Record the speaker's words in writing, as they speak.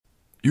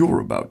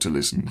You're about to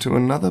listen to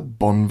another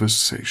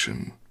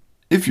Bonversation.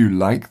 If you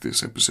like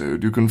this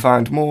episode, you can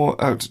find more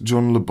at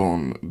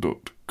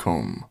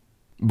johnlebon.com.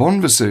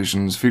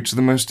 Bonversations feature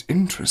the most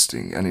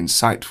interesting and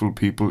insightful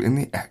people in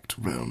the act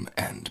realm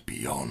and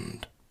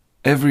beyond.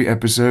 Every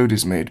episode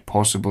is made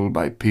possible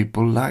by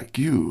people like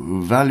you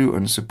who value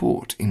and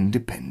support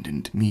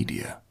independent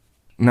media.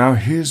 Now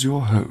here's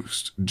your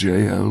host,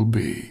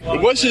 JLB.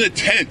 It wasn't a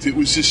tent, it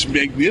was this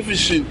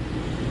magnificent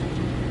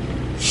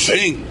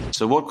thing.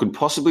 So what could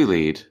possibly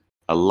lead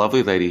a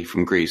lovely lady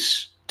from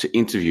Greece to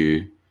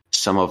interview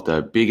some of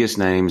the biggest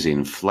names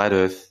in flat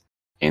earth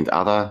and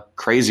other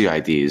crazy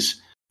ideas?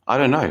 I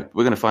don't know.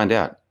 We're going to find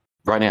out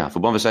right now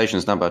for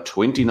Bonversations number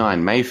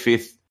 29, May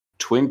 5th,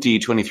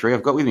 2023.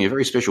 I've got with me a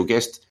very special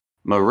guest,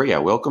 Maria.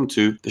 Welcome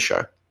to the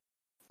show.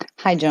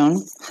 Hi,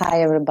 John.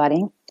 Hi,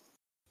 everybody.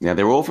 Now,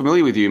 they're all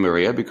familiar with you,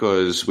 Maria,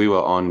 because we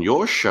were on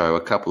your show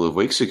a couple of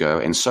weeks ago,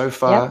 and so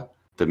far,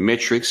 The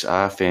metrics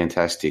are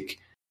fantastic.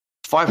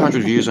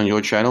 500 views on your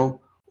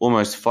channel,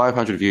 almost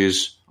 500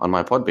 views on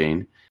my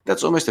Podbean.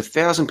 That's almost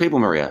 1,000 people,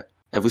 Maria,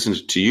 have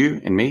listened to you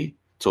and me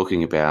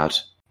talking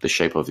about the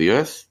shape of the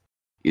Earth,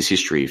 is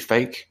history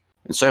fake,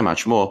 and so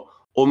much more.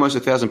 Almost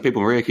 1,000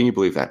 people, Maria. Can you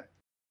believe that?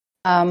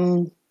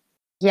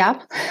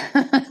 Yeah.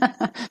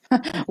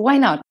 Why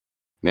not?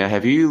 Now,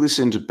 have you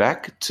listened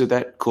back to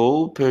that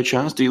call,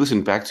 perchance? Do you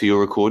listen back to your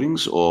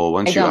recordings, or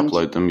once you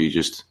upload them, you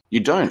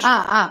don't?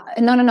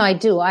 No, I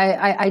do.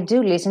 I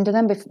do listen to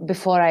them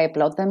before I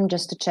upload them,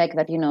 just to check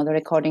that, the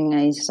recording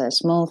is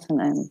smooth.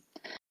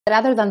 But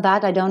other than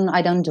that, I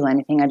don't do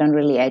anything. I don't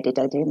really edit.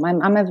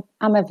 I'm an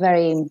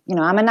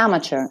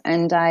amateur,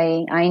 and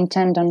I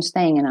intend on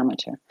staying an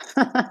amateur.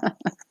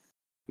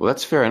 Well,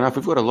 that's fair enough.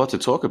 We've got a lot to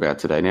talk about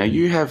today. Now,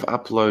 you have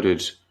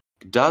uploaded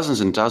dozens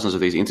and dozens of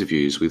these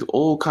interviews with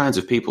all kinds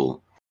of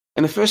people.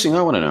 And the first thing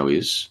I want to know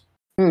is,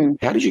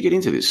 how did you get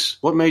into this?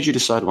 What made you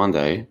decide one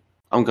day,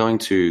 I'm going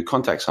to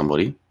contact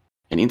somebody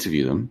and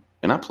interview them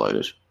and upload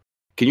it?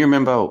 Can you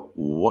remember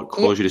what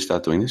caused you to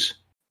start doing this?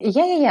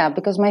 Yeah.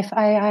 Because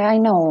I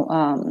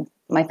know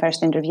my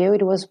first interview,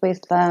 it was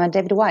with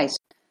David Weiss.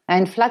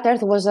 And Flat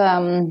Earth was,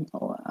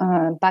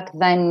 back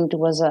then, it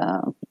was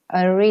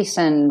a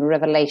recent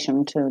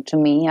revelation to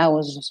me. I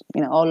was,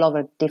 all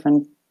over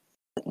different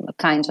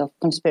kinds of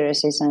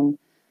conspiracies and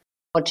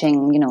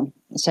watching,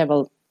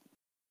 several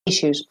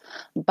issues.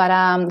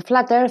 But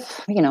Flat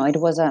Earth, it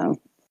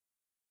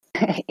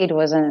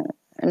was a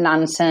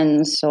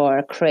nonsense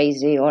or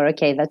crazy or,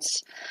 okay,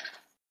 that's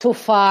too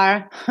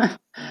far.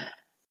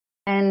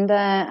 And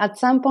at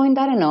some point,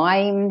 I don't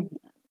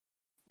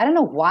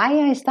know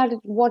why I started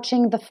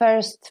watching the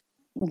first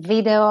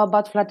video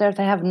about Flat Earth.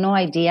 I have no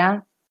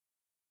idea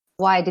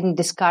why I didn't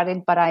discard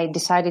it, but I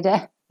decided,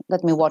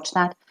 let me watch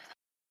that.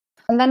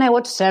 And then I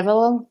watched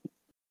several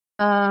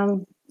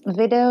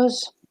videos,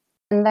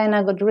 and then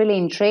I got really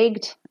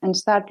intrigued and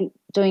started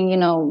doing,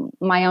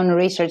 my own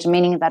research,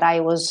 meaning that I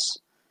was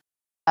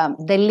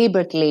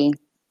deliberately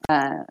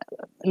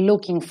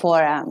looking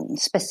for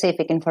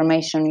specific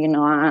information,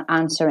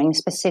 answering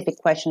specific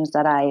questions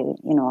that I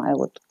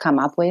would come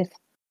up with.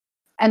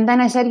 And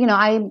then I said,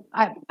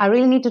 I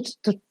really need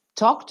to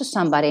talk to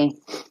somebody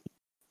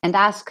and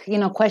ask,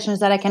 questions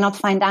that I cannot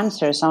find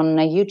answers on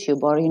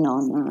YouTube or,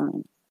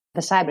 on the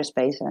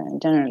cyberspace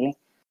generally.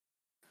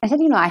 I said,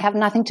 I have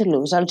nothing to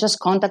lose. I'll just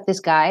contact this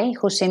guy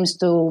who seems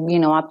to,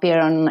 appear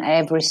on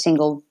every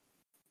single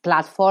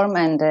platform,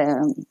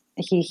 and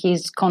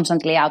he's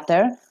constantly out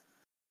there.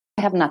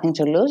 I have nothing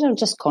to lose. I'll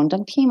just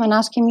contact him and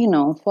ask him,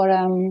 for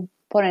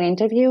an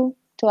interview,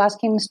 to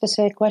ask him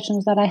specific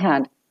questions that I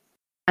had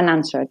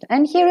unanswered.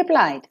 And he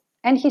replied,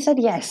 and he said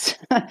yes.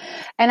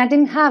 And I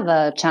didn't have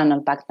a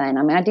channel back then.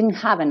 I didn't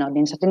have an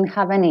audience. I didn't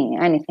have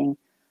anything.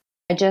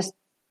 I just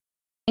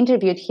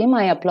interviewed him,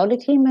 I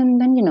uploaded him, and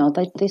then,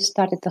 this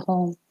started the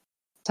whole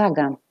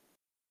saga.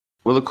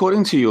 Well,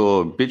 according to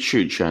your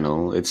BitChute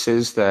channel, it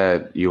says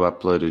that you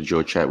uploaded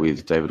your chat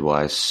with David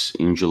Weiss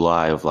in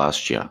July of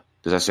last year.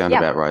 Does that sound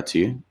about right to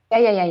you?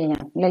 Yeah.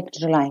 Late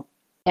July.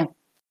 Yeah.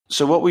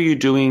 So what were you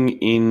doing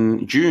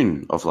in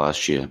June of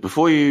last year?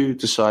 Before you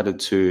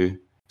decided to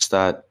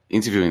start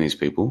interviewing these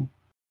people,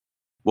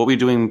 what were you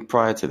doing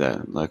prior to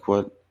that? Like,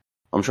 what?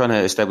 I'm trying to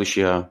establish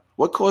here,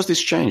 what caused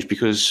this change?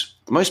 Because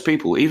most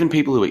people, even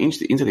people who are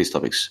into these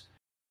topics,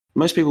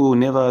 most people will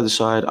never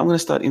decide, I'm going to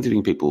start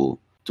interviewing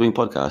people, doing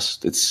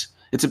podcasts.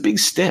 It's a big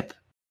step.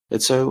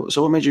 So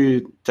what made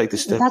you take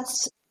this step?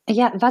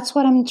 That's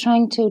what I'm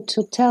trying to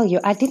tell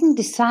you. I didn't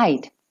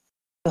decide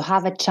to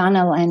have a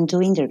channel and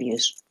do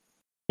interviews.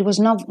 It was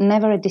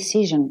never a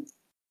decision.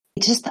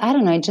 It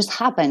just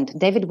happened.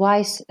 David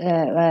Weiss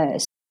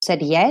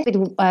said yes.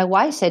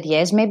 Weiss said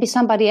yes. Maybe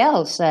somebody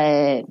else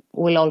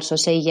will also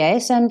say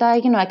yes, and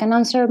I can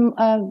answer.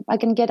 I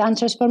can get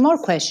answers for more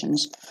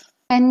questions,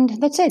 and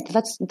that's it.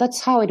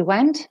 That's how it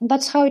went.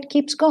 That's how it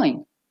keeps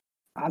going.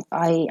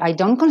 I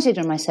don't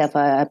consider myself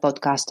a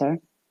podcaster.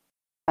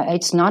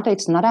 It's not a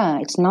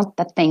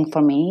thing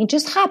for me. It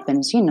just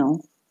happens,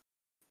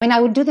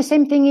 I would do the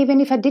same thing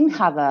even if I didn't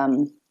have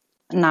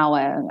now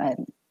a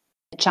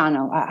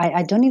channel.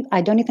 I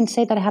don't even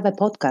say that I have a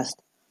podcast.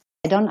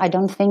 I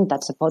don't think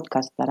that's a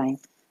podcast that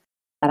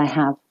I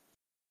have.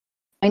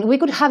 I mean, we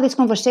could have this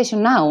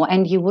conversation now,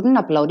 and you wouldn't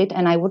upload it,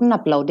 and I wouldn't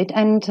upload it,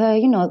 and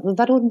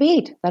that would be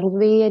it. That would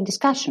be a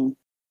discussion.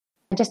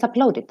 I just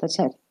upload it. That's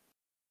it.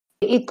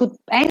 It could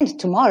end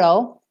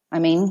tomorrow. I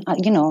mean,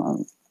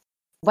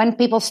 when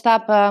people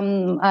stop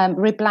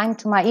replying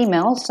to my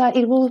emails,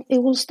 it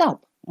will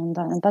stop, and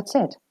that's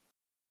it.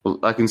 Well,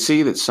 I can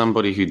see that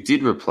somebody who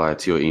did reply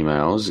to your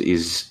emails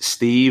is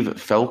Steve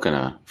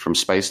Falconer from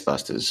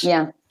Spacebusters.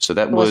 Yeah. So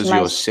that was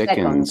your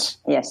second.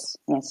 Yes.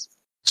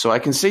 So I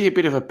can see a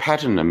bit of a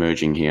pattern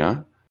emerging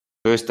here.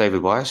 First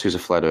David Weiss, who's a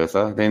flat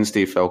earther, then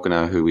Steve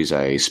Falconer, who is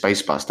a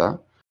space buster.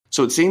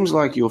 So it seems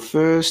like your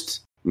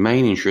first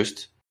main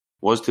interest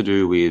was to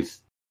do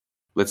with,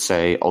 let's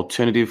say,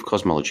 alternative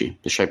cosmology,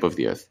 the shape of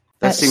the Earth.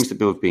 That seems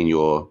to have been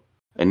your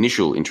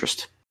initial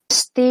interest.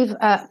 Steve,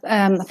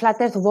 Flat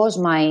Earth was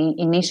my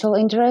initial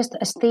interest.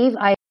 Steve,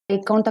 I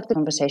contacted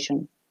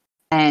conversation,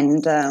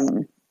 and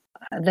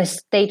the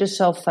status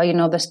of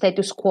the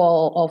status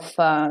quo of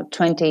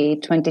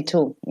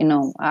 2022.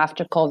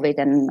 After COVID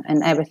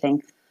and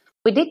everything,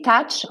 we did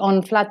touch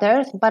on Flat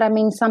Earth, but I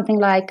mean something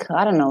like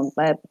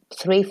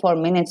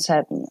 3-4 minutes.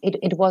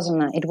 It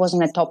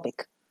wasn't a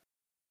topic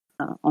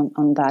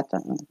on that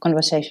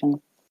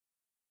conversation.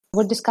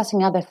 We're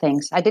discussing other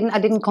things. I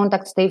didn't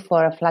contact Steve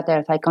for Flat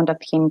Earth. I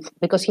contacted him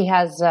because he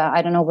has,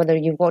 I don't know whether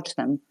you watched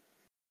them.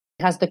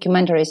 He has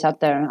documentaries out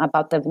there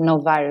about the no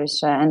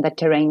virus and the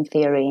terrain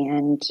theory,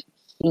 and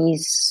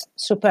he's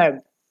superb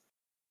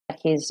at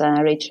his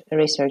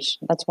research.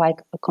 That's why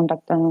I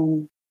contacted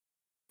him.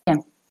 Yeah.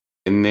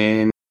 And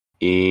then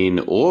in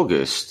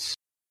August,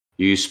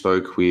 you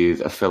spoke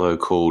with a fellow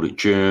called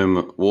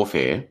Germ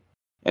Warfare,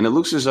 and it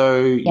looks as though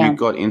you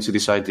got into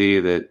this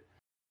idea that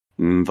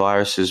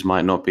viruses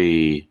might not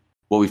be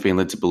what we've been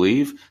led to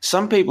believe.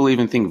 Some people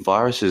even think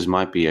viruses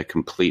might be a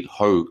complete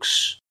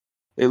hoax.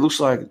 It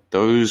looks like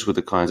those were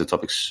the kinds of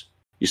topics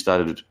you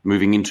started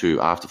moving into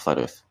after Flat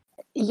Earth.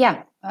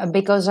 Yeah,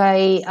 because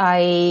I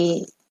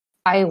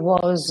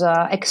was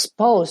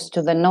exposed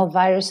to the no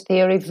virus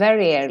theory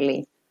very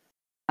early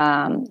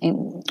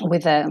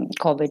with the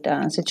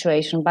COVID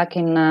situation back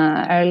in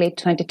early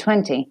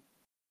 2020.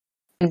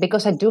 And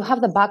because I do have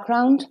the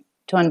background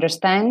to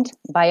understand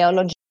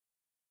biology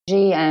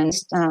and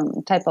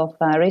type of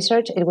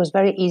research, it was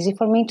very easy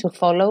for me to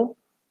follow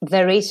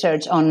the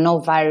research on no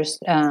virus,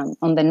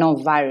 on the no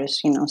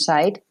virus,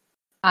 side.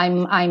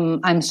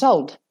 I'm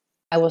sold.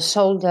 I was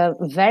sold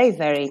very,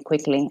 very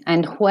quickly.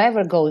 And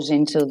whoever goes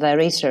into the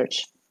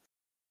research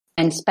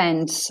and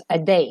spends a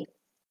day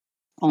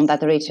on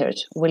that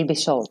research will be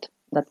sold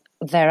that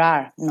there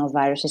are no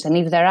viruses. And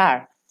if there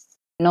are,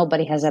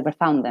 nobody has ever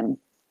found them.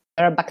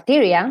 There are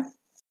bacteria.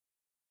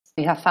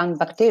 We have found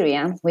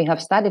bacteria. We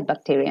have studied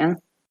bacteria.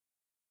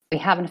 We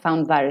haven't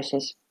found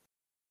viruses.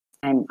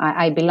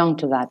 I belong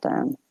to that,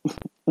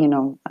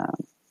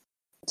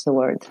 what's the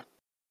word?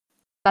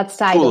 That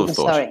side of the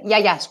story.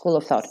 Yeah, school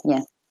of thought,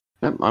 yeah.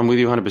 Yep, I'm with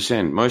you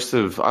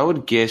 100%. I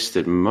would guess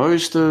that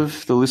most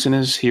of the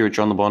listeners here at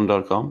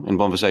johnlebon.com and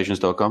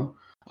bonversations.com,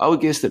 I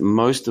would guess that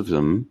most of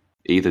them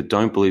either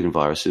don't believe in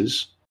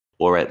viruses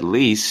or at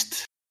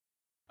least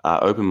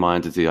are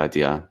open-minded to the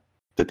idea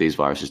that these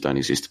viruses don't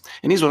exist.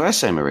 And here's what I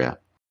say, Maria.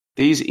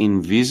 These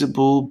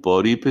invisible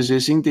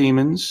body-possessing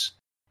demons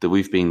that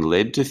we've been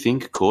led to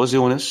think cause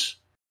illness,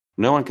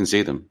 no one can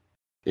see them.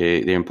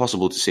 They're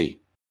impossible to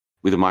see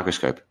with a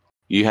microscope.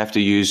 You have to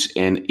use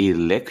an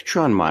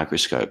electron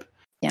microscope.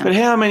 Yeah. But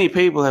how many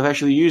people have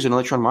actually used an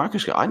electron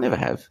microscope? I never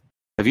have.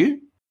 Have you?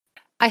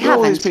 I haven't.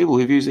 All these people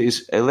who've used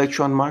these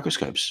electron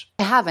microscopes.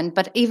 I haven't.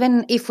 But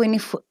even if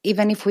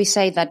we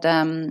say that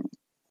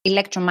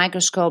electron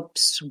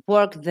microscopes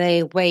work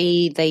the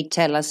way they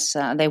tell us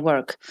they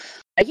work,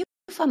 are you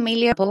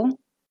familiar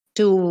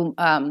to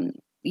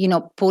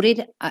put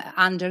it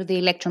under the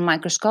electron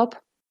microscope?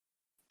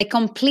 They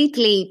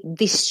completely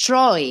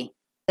destroy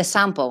the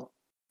sample.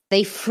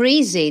 They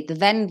freeze it,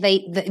 then they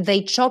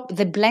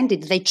blend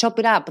it, they chop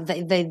it up,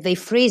 they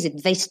freeze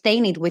it, they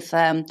stain it with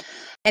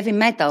heavy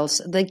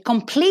metals. They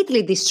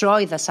completely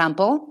destroy the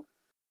sample,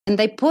 and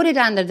they put it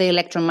under the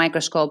electron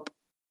microscope.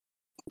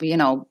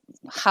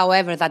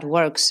 However that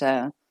works,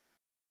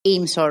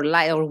 beams or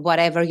light or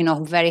whatever,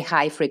 very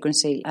high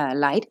frequency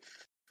light.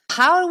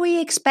 Why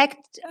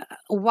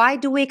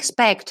do we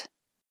expect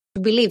to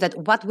believe that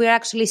what we're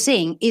actually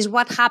seeing is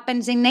what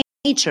happens in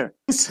nature?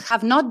 Things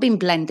have not been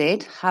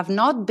blended, have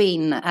not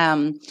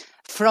been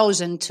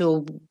frozen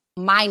to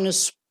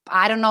minus,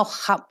 I don't know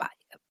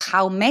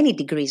how many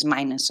degrees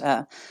minus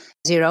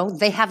 0.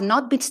 They have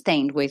not been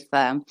stained with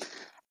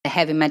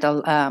heavy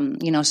metal,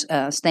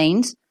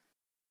 stains.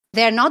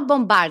 They're not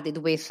bombarded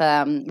with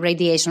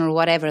radiation or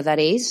whatever that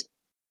is.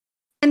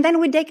 And then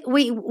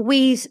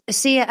we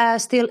see a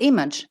still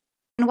image.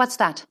 And what's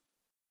that?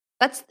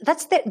 That's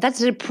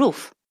the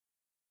proof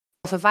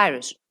of a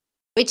virus,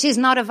 which is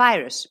not a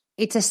virus.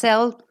 It's a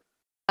cell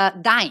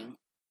dying.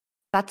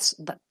 That's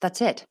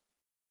it.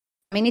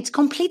 I mean, it's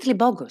completely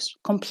bogus.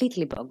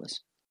 Completely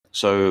bogus.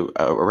 So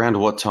around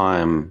what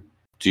time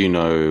do you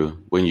know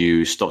when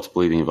you stopped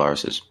believing in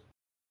viruses?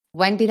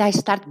 When did I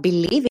start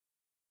believing?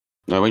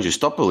 No, when did you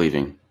stop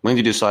believing? When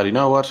did you decide, you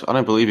know what, I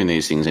don't believe in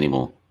these things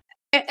anymore?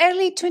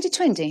 Early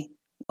 2020,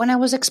 when I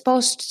was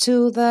exposed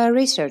to the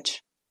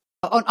research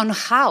on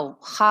how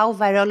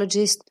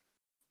virologists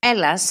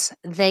tell us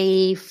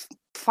they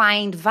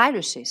find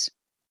viruses.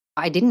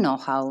 I didn't know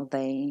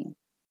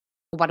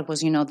what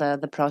was,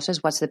 the process,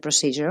 what's the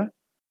procedure.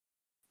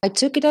 I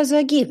took it as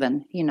a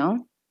given,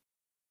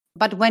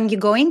 But when you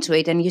go into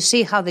it and you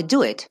see how they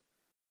do it,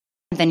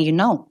 then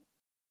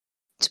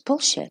it's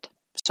bullshit.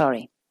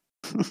 Sorry.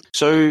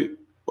 So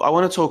I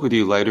want to talk with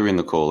you later in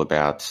the call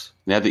about,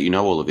 now that you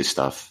know all of this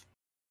stuff,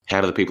 how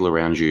do the people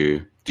around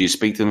you, do you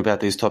speak to them about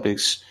these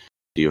topics?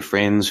 Do your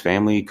friends,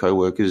 family,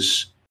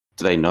 co-workers,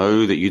 do they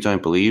know that you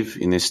don't believe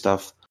in this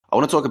stuff? I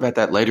want to talk about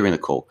that later in the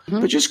call.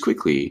 Mm-hmm. But just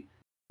quickly,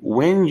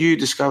 when you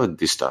discovered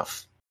this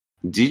stuff,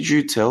 did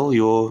you tell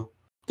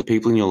the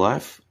people in your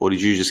life, or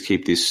did you just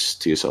keep this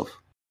to yourself?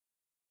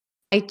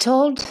 I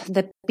told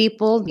the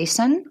people,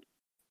 listen,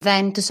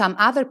 then to some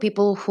other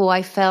people who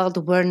I felt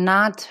were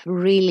not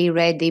really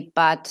ready,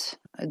 but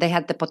they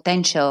had the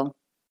potential.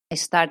 I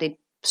started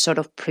sort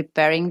of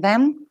preparing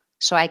them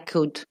so I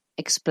could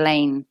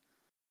explain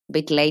a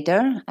bit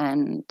later,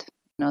 and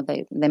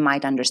they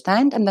might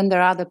understand. And then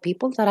there are other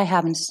people that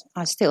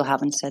I still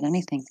haven't said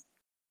anything.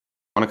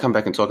 I want to come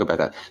back and talk about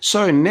that.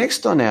 So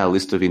next on our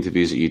list of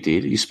interviews that you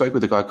did, you spoke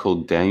with a guy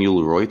called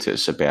Daniel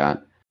Reuters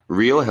about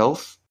real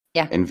health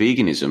and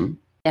veganism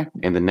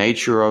and the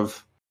nature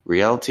of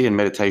reality and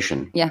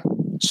meditation. Yeah.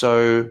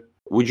 So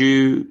would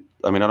you,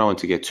 I don't want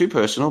to get too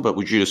personal, but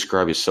would you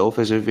describe yourself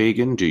as a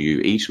vegan? Do you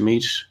eat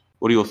meat?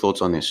 What are your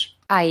thoughts on this?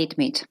 I eat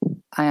meat.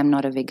 I am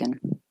not a vegan.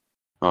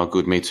 Oh,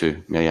 good. Me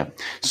too. Yeah.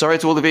 Sorry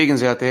to all the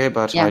vegans out there,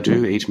 but I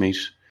do eat meat.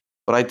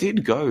 But I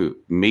did go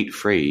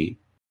meat-free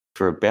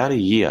for about a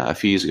year, a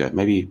few years ago,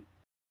 maybe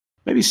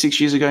 6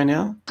 years ago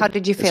now. How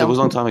did you feel? So it was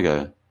a long time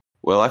ago.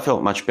 Well, I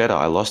felt much better.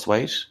 I lost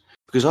weight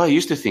because I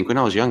used to think when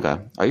I was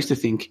younger,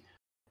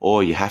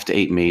 you have to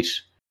eat meat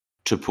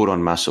to put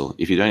on muscle.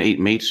 If you don't eat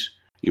meat,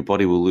 your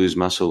body will lose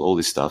muscle, all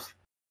this stuff.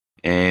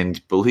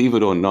 And believe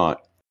it or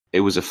not,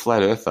 it was a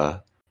flat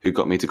earther who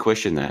got me to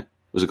question that.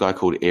 It was a guy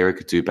called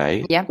Eric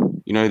Dubé. Yeah.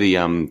 You know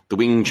the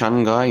Wing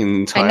Chun guy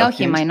in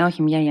Thailand? I know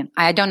him. Yeah.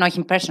 I don't know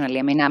him personally.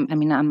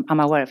 I'm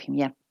aware of him.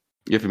 Yeah.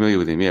 You're familiar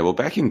with him, yeah. Well,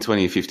 back in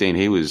 2015,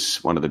 he was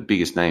one of the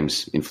biggest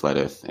names in Flat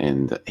Earth.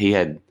 And he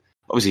had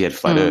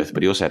Flat Earth,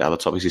 but he also had other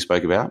topics he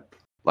spoke about,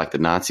 like the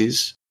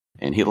Nazis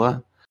and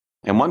Hitler.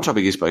 And one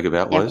topic he spoke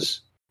about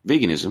was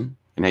veganism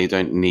and how you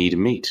don't need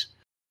meat.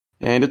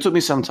 And it took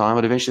me some time,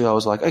 but eventually I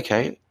was like,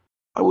 okay,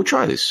 I will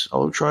try this. I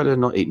will try to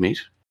not eat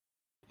meat.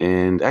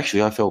 And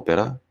actually I felt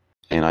better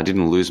and I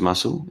didn't lose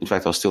muscle. In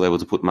fact, I was still able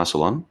to put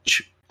muscle on,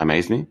 which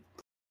amazed me.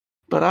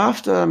 But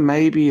after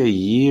maybe a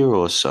year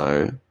or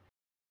so,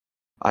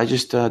 I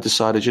just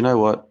decided, you know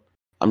what,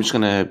 I'm just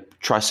going to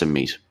try some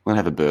meat. I'm going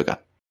to have a burger.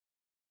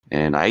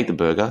 And I ate the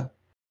burger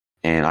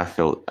and I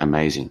felt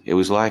amazing. It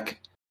was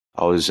like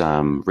I was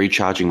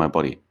recharging my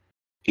body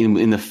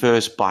in the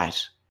first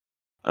bite.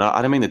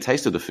 I don't mean the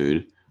taste of the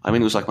food. I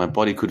mean, it was like my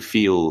body could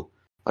feel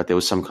like there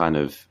was some kind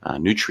of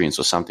nutrients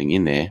or something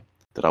in there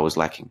that I was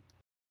lacking.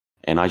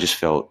 And I just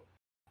felt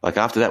like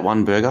after that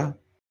one burger,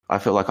 I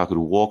felt like I could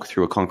walk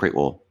through a concrete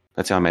wall.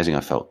 That's how amazing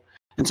I felt.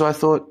 And so I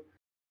thought,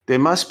 there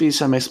must be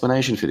some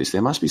explanation for this.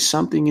 There must be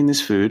something in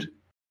this food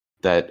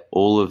that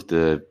all of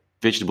the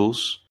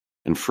vegetables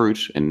and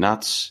fruit and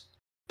nuts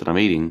that I'm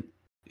eating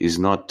is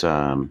not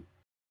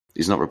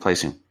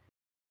replacing.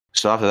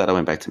 So after that, I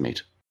went back to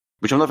meat,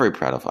 which I'm not very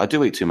proud of. I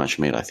do eat too much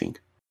meat, I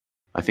think.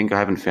 I think I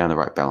haven't found the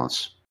right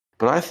balance.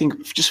 But I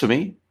think, just for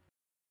me,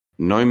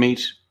 no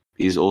meat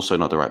is also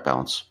not the right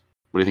balance.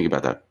 What do you think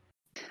about that?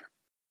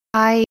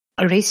 I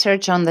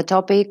research on the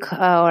topic,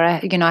 I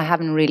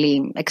haven't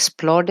really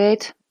explored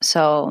it.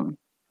 So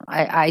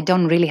I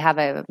don't really have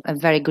a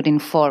very good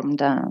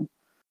informed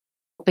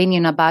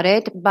opinion about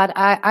it. But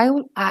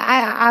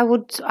I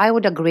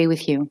would agree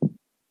with you.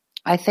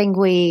 I think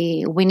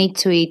we need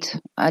to eat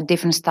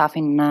different stuff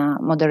in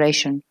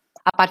moderation,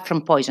 apart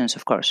from poisons,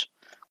 of course.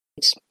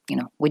 It's,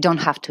 we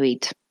don't have to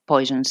eat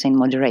poisons in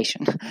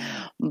moderation.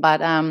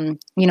 But,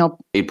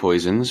 eat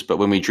poisons, but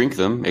when we drink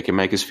them, it can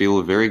make us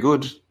feel very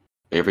good.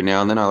 Every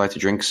now and then I like to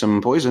drink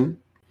some poison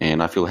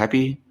and I feel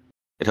happy.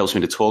 It helps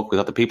me to talk with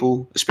other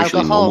people,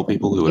 especially normal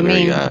people who are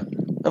very,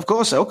 of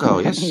course,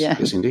 alcohol. Yes,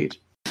 yes, indeed.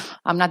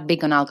 I'm not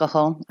big on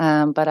alcohol,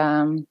 but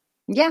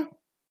yeah.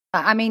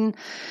 I mean,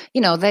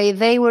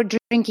 they were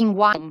drinking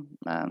wine,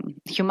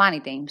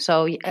 humanity.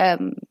 So,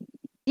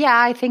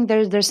 I think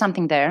there's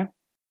something there.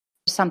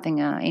 There's something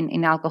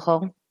in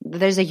alcohol.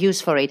 There's a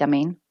use for it, I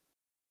mean.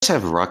 Do you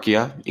have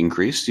rakia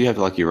increase? Do you have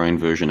like your own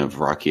version of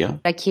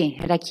rakia?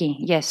 Raki,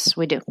 yes,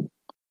 we do.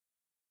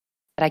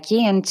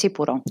 Raki and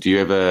tsipuro. Do you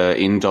ever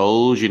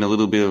indulge in a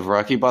little bit of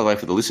raki? By the way,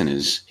 for the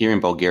listeners, here in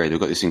Bulgaria, they've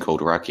got this thing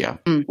called rakia.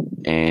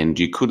 And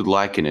you could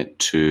liken it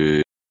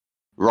to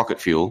rocket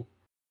fuel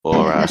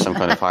or some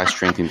kind of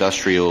high-strength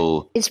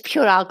industrial It's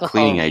pure alcohol.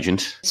 cleaning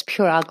agent. It's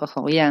pure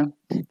alcohol, yeah.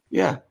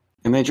 Yeah,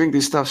 and they drink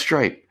this stuff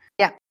straight.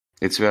 Yeah.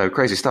 It's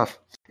crazy stuff.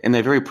 And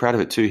they're very proud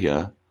of it too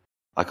here.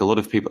 Like a lot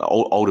of people,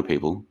 older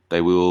people,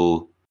 they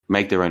will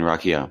make their own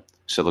rakia.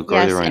 So they'll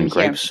grow their own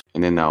grapes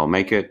and then they'll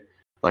make it.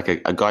 Like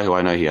a guy who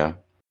I know here,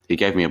 he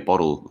gave me a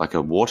bottle, like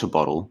a water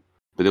bottle,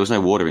 but there was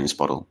no water in this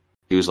bottle.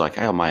 He was like,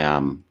 hey,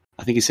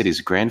 I think he said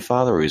his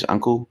grandfather or his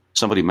uncle,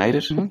 somebody made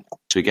it. Mm-hmm.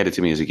 So he gave it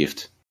to me as a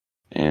gift.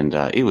 And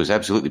it was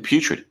absolutely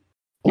putrid.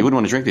 You wouldn't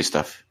want to drink this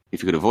stuff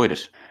if you could avoid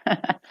it. I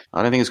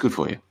don't think it's good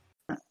for you.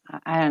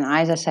 I don't know.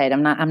 As I said,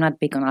 I'm not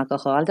big on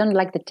alcohol. I don't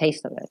like the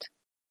taste of it.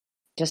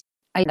 Just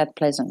I find that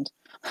pleasant.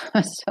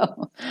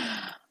 So,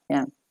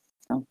 yeah.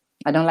 So,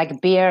 I don't like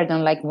beer. I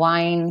don't like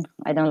wine.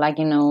 I don't like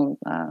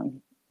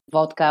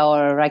vodka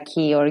or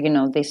raki or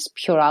this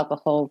pure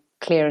alcohol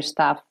clear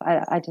stuff.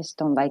 I just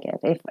don't like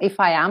it. If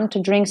I am to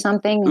drink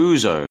something,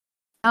 Ouzo.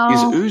 Oh,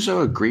 Is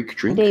ouzo a Greek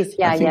drink? It is.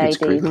 Yeah, I think yeah, it's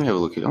it Greek. is. Let me have a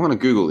look. I want to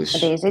Google this.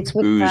 It is. It's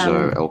with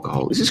ouzo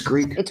alcohol. Is this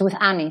Greek? It's with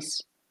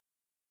anise.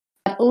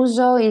 But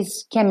ouzo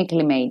is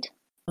chemically made.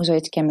 Ouzo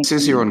is chemically It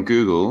says here made. on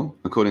Google,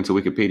 according to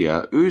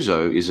Wikipedia,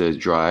 ouzo is a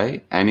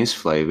dry,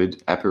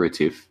 anise-flavored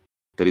aperitif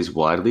that is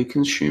widely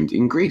consumed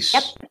in Greece.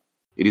 Yep.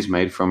 It is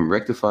made from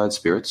rectified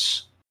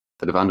spirits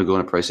that have undergone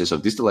a process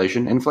of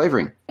distillation and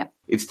flavoring. Yep.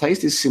 Its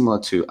taste is similar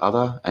to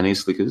other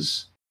anise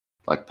liquors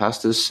like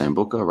pastas,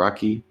 sambuca,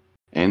 raki,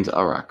 and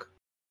arak.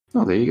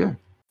 Oh, there you go.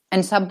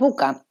 And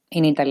sambuca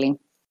in Italy.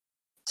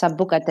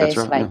 Sambuca That's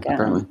tastes right,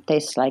 apparently.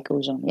 tastes like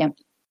ouzo. Yeah.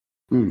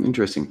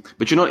 Interesting.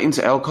 But you're not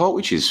into alcohol,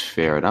 which is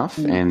fair enough.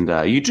 And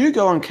you do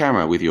go on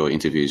camera with your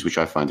interviews, which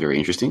I find very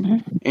interesting.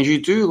 Mm-hmm. And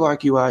you do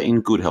like you are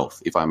in good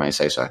health, if I may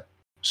say so.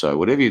 So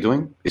whatever you're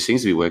doing, it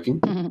seems to be working,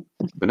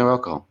 but no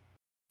alcohol.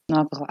 No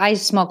alcohol. I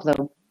smoke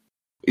though.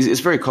 It's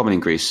very common in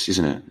Greece,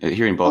 isn't it?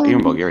 Here in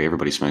Bulgaria,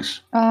 everybody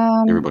smokes.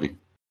 Everybody.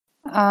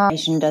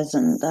 Generation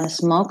doesn't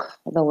smoke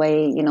the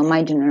way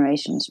my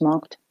generation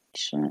smoked,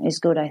 which is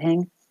good, I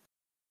think.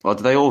 Well,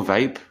 do they all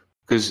vape?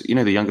 Because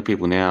the younger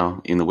people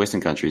now in the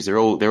Western countries, they're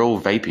all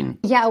vaping.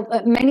 Yeah,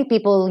 many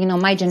people,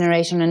 my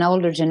generation and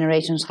older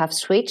generations have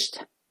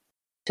switched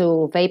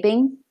to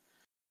vaping.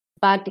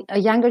 But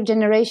younger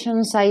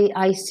generations,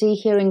 I see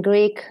here in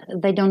Greek,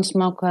 they don't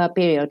smoke,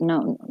 period.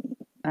 No,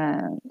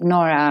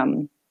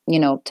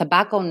 nor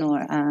tobacco,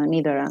 nor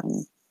neither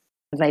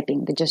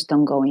vaping. They just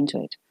don't go into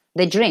it.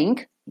 They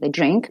drink,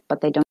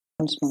 but they don't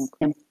smoke.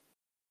 Yeah.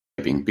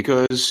 Vaping,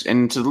 because,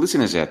 and to the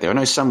listeners out there, I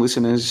know some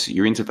listeners,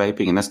 you're into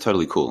vaping, and that's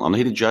totally cool. I'm not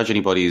here to judge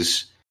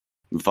anybody's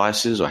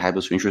vices or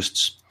habits or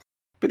interests.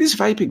 But this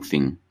vaping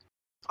thing,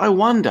 I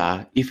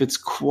wonder if it's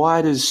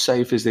quite as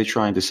safe as they're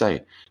trying to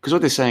say. Because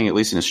what they're saying, at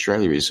least in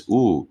Australia, is,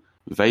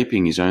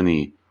 vaping is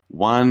only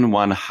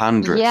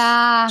 1/100th.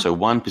 Yeah. So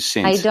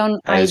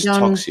 1% as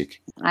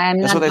toxic.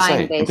 I'm That's not what they buying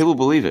say. this. And people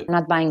believe it. I'm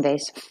not buying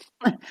this.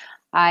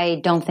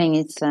 I don't think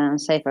it's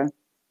safer.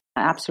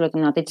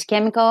 Absolutely not. It's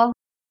chemical,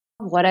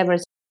 whatever.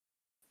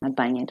 Not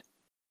buying it.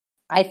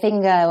 I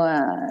think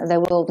they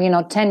will,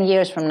 10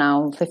 years from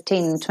now,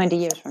 15, 20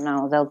 years from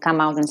now, they'll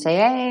come out and say,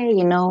 hey,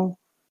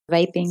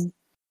 vaping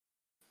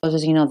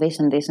causes, this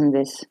and this and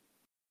this.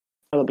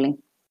 Probably.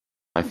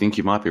 I think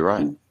you might be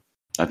right.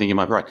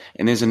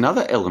 And there's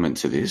another element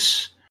to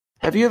this.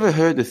 Have you ever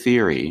heard the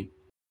theory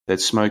that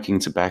smoking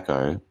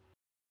tobacco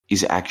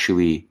is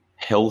actually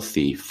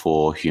healthy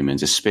for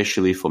humans,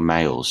 especially for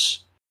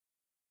males?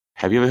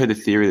 Have you ever heard the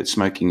theory that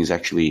smoking is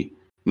actually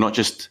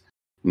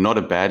not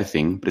a bad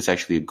thing, but it's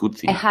actually a good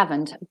thing? I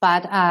haven't,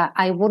 but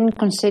I wouldn't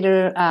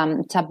consider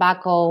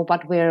tobacco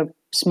what we're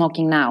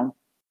smoking now.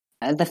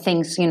 The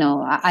things,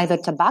 either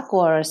tobacco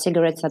or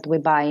cigarettes that we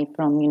buy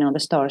from, the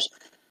stores.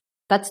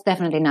 That's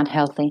definitely not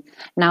healthy.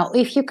 Now,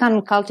 if you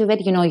can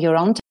cultivate, your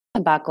own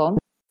tobacco,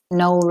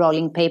 no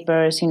rolling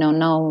papers,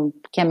 no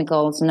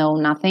chemicals, no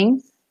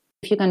nothing.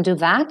 If you can do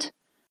that,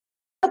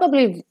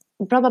 probably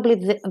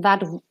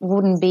that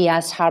wouldn't be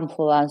as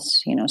harmful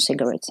as,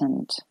 cigarettes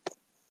and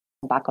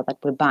tobacco that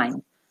we're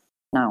buying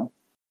now.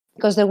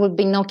 Because there would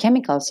be no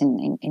chemicals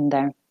in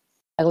there.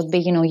 It would be,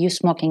 you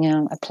smoking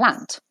a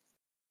plant.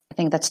 I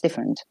think that's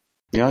different.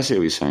 Yeah, I see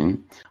what you're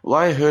saying. Well,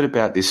 I heard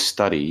about this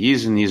study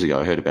years and years ago.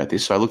 I heard about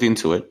this, so I looked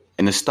into it,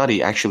 and the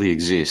study actually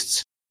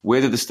exists.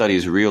 Whether the study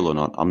is real or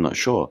not, I'm not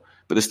sure.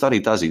 But the study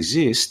does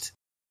exist,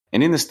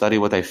 and in the study,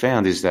 what they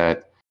found is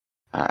that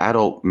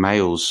adult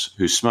males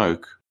who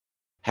smoke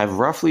have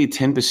roughly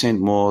 10%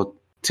 more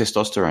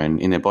testosterone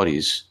in their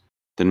bodies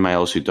than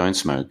males who don't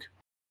smoke.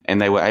 And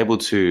they were able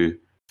to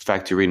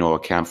factor in or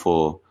account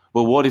for,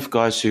 well, what if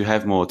guys who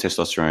have more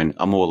testosterone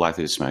are more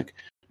likely to smoke?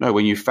 No,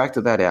 when you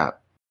factor that out,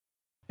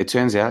 it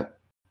turns out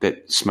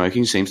that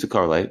smoking seems to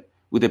correlate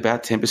with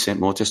about 10%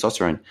 more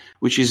testosterone,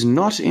 which is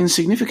not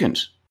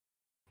insignificant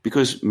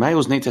because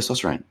males need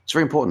testosterone. It's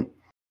very important.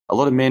 A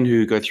lot of men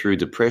who go through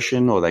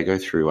depression or they go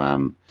through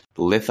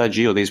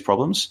lethargy or these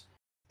problems,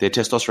 their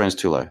testosterone is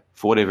too low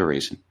for whatever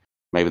reason.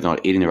 Maybe they're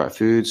not eating the right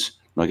foods,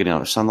 not getting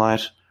enough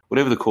sunlight,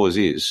 whatever the cause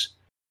is.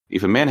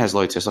 If a man has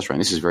low testosterone,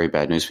 this is very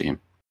bad news for him.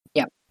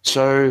 Yeah.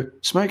 So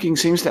smoking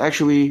seems to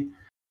actually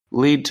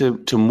lead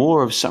to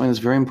more of something that's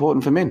very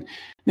important for men.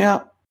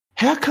 Now,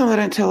 how come they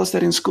don't tell us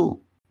that in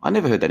school? I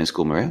never heard that in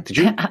school, Maria. Did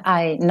you?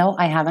 No,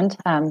 I haven't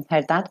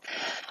heard that.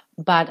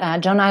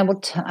 But John, I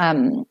would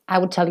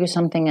tell you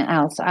something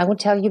else. I would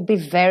tell you be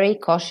very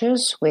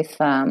cautious with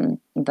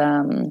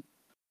the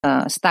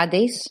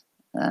studies,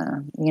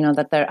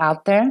 that they're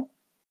out there,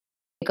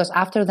 because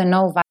after the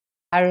no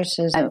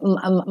viruses,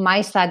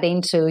 my study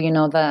into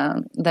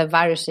the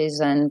viruses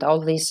and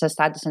all these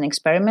studies and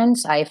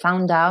experiments, I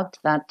found out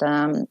that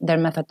their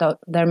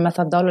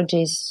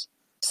methodologies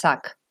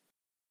suck.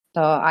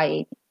 So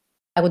I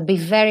would be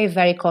very,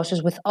 very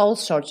cautious with all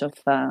sorts of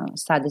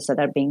studies that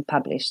are being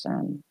published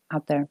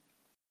out there.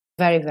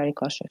 Very, very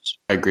cautious.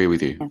 I agree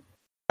with you. Yeah.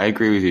 I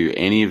agree with you.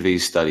 Any of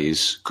these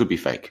studies could be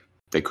fake.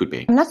 They could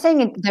be. I'm not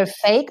saying they're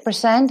fake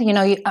percent.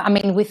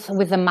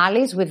 With the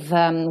malice, with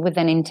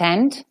an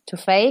intent to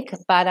fake.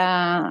 But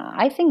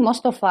I think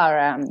most of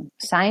our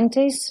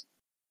scientists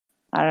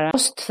are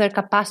lost their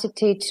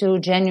capacity to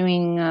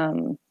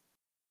genuine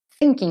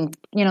thinking.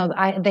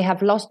 They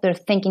have lost their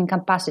thinking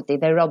capacity.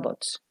 They're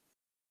robots.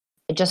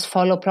 They just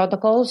follow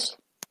protocols.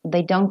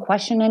 They don't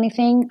question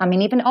anything.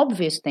 Even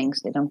obvious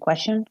things they don't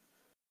question.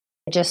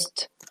 They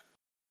just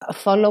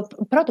follow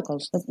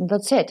protocols.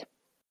 That's it.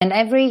 And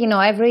every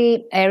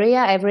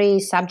area, every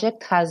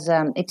subject has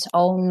its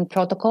own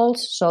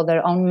protocols, so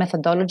their own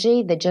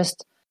methodology. They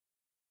just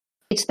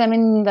teach them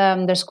in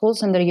their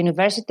schools and their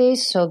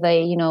universities. So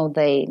they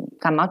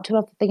come out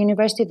to the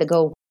university, they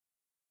go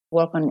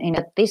work on.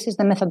 This is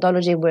the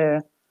methodology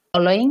we're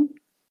following.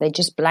 They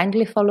just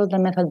blindly follow the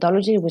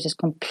methodology, which is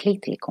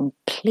completely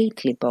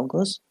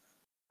bogus,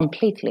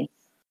 completely.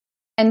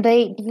 And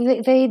they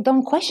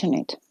don't question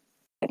it.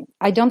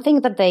 I don't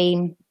think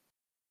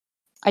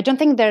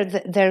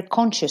they're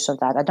conscious of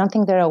that. I don't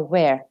think they're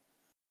aware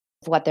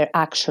of what they're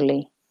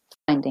actually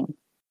finding.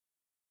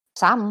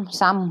 Some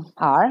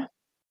are.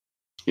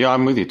 Yeah,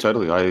 I'm with you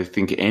totally. I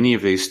think any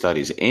of these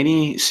studies,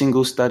 any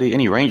single study,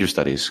 any range of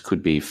studies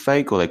could be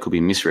fake, or they could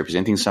be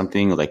misrepresenting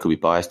something, or they could be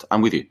biased.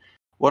 I'm with you.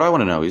 What I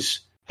want to know is,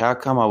 how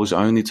come I was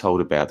only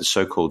told about the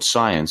so-called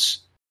science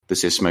that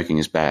says smoking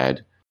is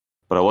bad,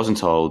 but I wasn't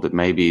told that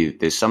maybe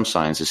there's some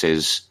science that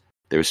says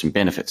there are some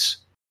benefits?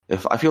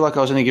 I feel like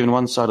I was only given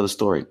one side of the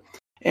story.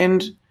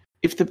 And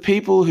if the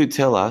people who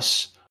tell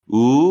us,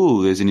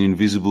 ooh, there's an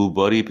invisible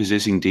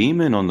body-possessing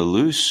demon on the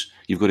loose,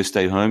 you've got to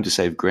stay home to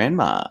save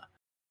grandma,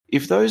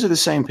 if those are the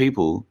same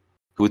people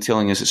who are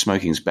telling us that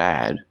smoking is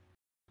bad,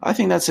 I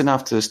think that's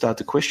enough to start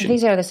to question.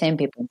 These are the same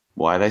people.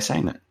 Why are they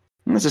saying that?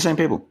 And it's the same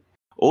people.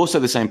 Also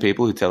the same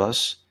people who tell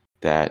us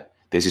that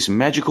there's this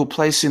magical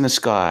place in the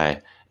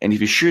sky, and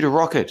if you shoot a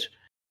rocket,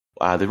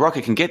 the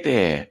rocket can get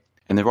there,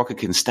 and the rocket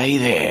can stay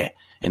there,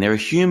 and there are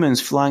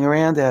humans flying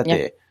around out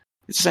there.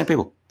 It's the same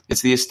people.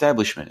 It's the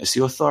establishment. It's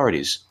the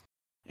authorities.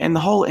 And the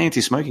whole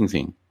anti-smoking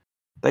thing,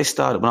 they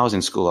started when I was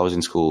in school. I was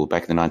in school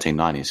back in the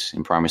 1990s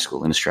in primary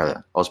school in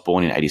Australia. I was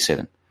born in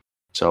 87.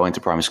 So I went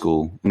to primary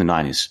school in the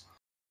 90s.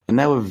 And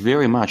they were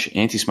very much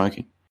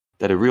anti-smoking.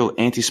 They had a real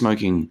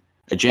anti-smoking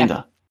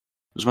agenda.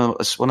 It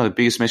was one of the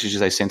biggest messages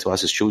they sent to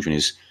us as children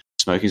is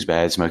smoking's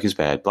bad,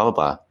 blah, blah,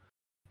 blah.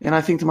 And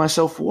I think to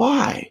myself,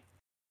 why?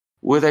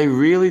 Were they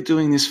really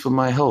doing this for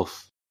my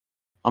health?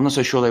 I'm not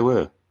so sure they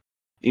were.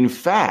 In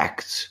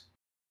fact,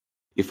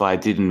 if I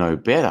didn't know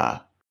better,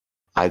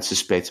 I'd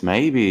suspect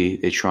maybe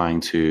they're trying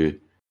to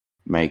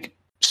make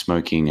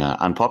smoking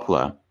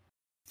unpopular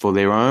for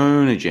their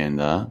own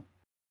agenda,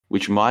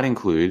 which might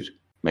include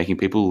making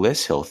people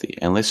less healthy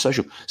and less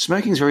social.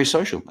 Smoking is very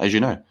social, as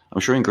you know.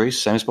 I'm sure in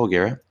Greece, same as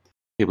Bulgaria,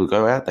 people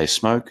go out, they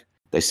smoke,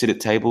 they sit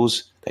at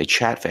tables, they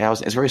chat for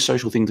hours. It's a very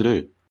social thing to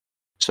do.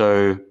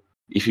 So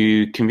if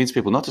you convince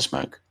people not to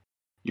smoke,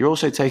 you're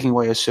also taking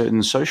away a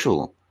certain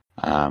social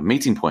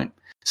meeting point.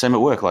 Same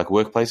at work, like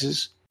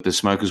workplaces, the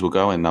smokers will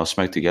go and they'll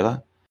smoke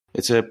together.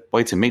 It's a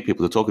way to meet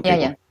people, to talk to people.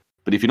 Yeah.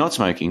 But if you're not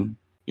smoking,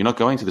 you're not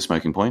going to the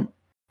smoking point.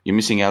 You're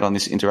missing out on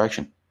this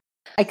interaction.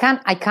 I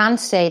can't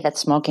say that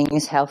smoking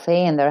is healthy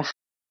and they're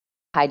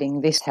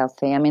hiding this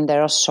healthy. I mean,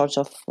 there are sorts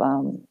of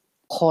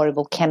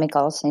horrible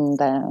chemicals in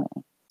the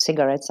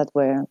cigarettes that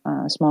we're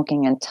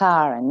smoking, and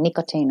tar and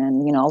nicotine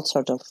and all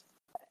sorts of.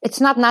 It's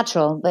not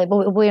natural.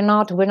 We're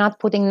not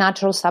putting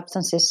natural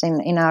substances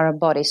in our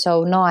body.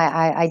 So no,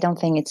 I don't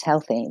think it's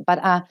healthy.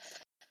 But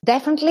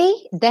definitely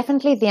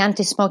the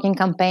anti-smoking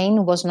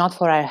campaign was not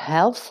for our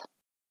health.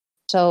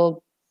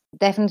 So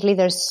definitely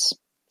there's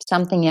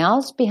something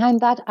else behind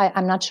that.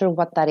 I'm not sure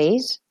what that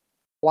is,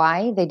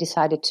 why they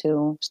decided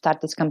to start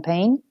this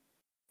campaign.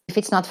 If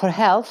it's not for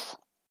health,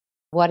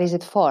 what is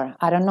it for?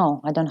 I don't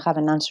know. I don't have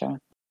an answer.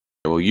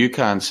 Well, you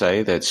can't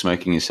say that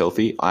smoking is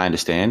healthy. I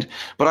understand.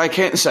 But I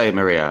can say,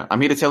 Maria, I'm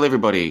here to tell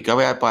everybody,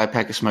 go out, buy a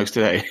pack of smokes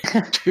today.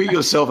 Do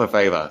yourself a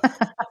favor.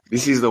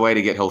 This is the way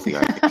to get healthy,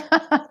 I think.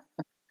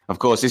 Of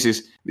course, this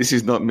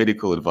is not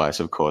medical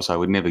advice, of course. I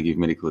would never give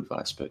medical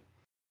advice. But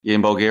yeah,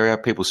 in Bulgaria,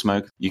 people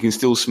smoke. You can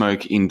still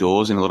smoke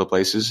indoors in a lot of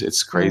places.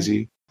 It's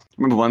crazy. I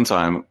remember one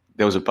time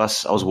there was a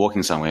bus. I was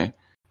walking somewhere.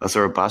 I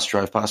saw a bus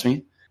drive past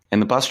me, and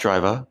the bus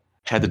driver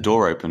had the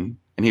door open,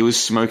 and he was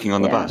smoking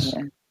on the bus.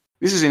 Yeah.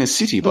 This is in a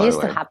city, It by the used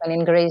way. to happen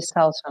in Greece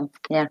also.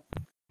 Yeah.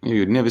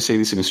 You'd never see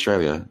this in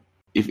Australia.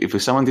 If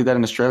someone did that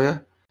in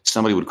Australia,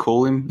 somebody would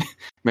call him.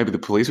 Maybe the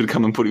police would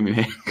come and put him in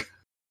handcuffs.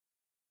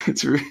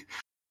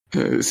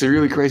 It's a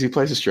really crazy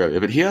place, Australia.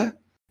 But here,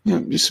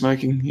 just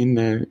smoking in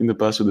the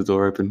bus with the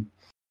door open.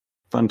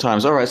 Fun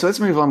times. All right, so let's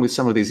move on with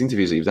some of these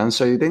interviews that you've done.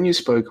 So then you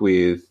spoke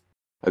with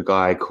a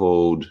guy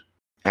called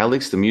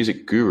Alex, the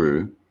music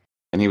guru,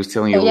 and he was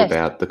telling you all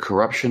about the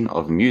corruption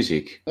of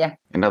music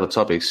and other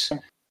topics. Yeah.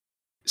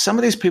 Some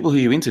of these people who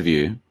you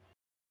interview,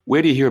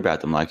 where do you hear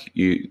about them? Like,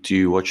 do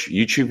you watch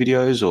YouTube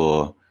videos,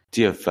 or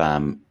do you have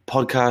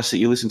podcasts that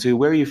you listen to?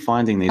 Where are you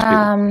finding these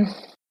people?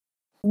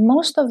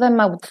 Most of them,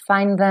 I would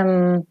find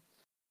them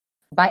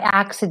by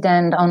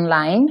accident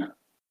online.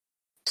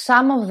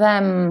 Some of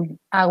them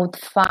I would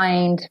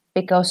find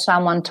because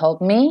someone told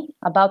me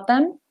about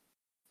them.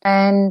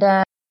 And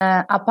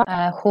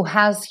who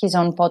has his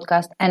own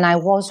podcast, and I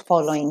was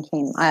following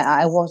him.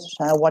 I was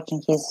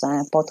watching his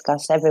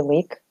podcast every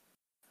week.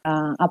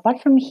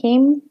 Apart from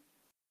him,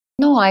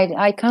 no,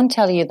 I can't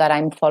tell you that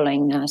I'm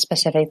following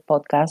specific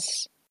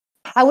podcasts.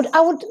 I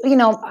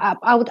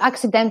would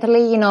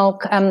accidentally,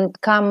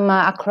 come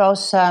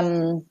across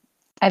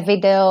a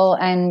video,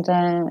 and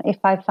if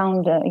I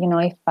found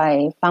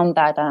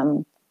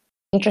that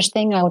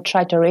interesting, I would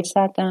try to reach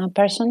that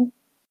person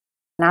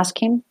and ask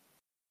him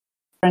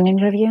for an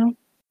interview.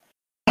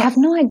 I have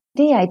no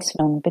idea it's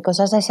fun because,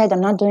 as I said,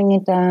 I'm not doing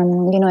it,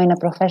 in a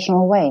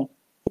professional way.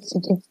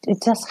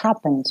 It just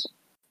happens.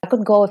 I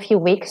could go a few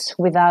weeks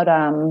without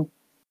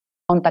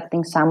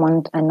contacting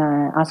someone and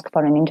ask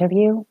for an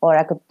interview, or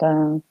I could,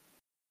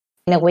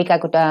 in a week, I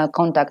could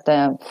contact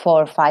 4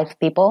 or 5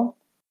 people.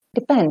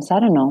 Depends. I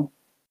don't know.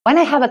 When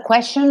I have a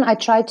question, I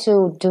try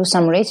to do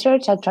some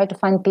research. I try to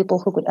find people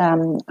who could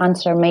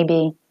answer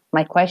maybe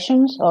my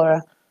questions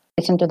or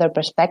listen to their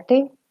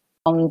perspective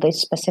on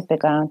this specific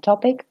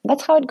topic.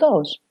 That's how it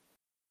goes.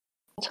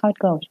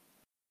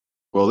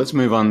 Well, let's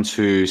move on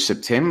to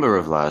September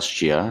of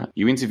last year.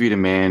 You interviewed a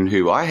man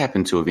who I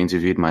happen to have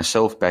interviewed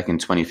myself back in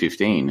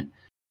 2015.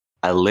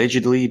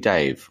 Allegedly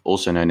Dave,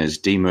 also known as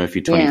D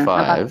Murphy 25.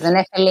 About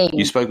the Nephilim.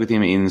 You spoke with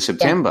him in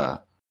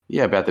September.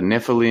 Yeah, about the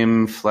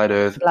Nephilim, flat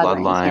earth,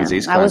 bloodlines,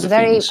 these kinds of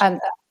things. I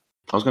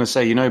was going to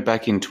say,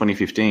 back in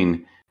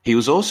 2015, he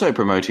was also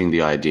promoting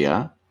the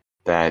idea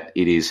that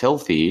it is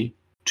healthy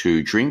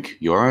to drink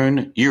your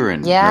own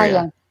urine.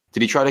 Yeah.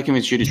 Did he try to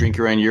convince you to drink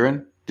your own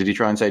urine? Did he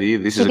try and say to you,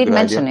 this is a good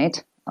idea? He did mention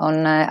it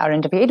on our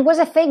interview. It was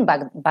a thing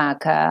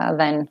back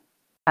then.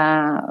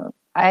 I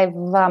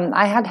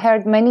had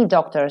heard many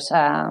doctors.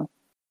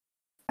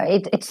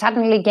 It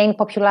suddenly gained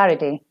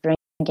popularity,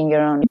 drinking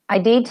your own. I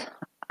did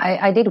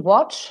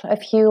watch a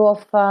few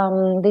of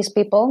these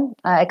people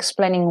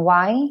explaining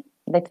why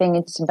they think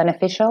it's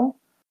beneficial,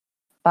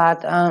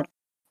 but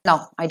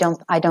no, I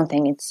don't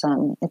think it's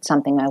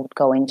something I would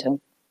go into,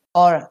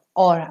 or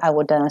I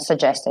would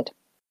suggest it.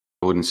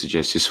 I wouldn't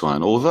suggest this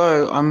one.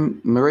 Although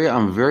I'm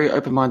a very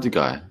open-minded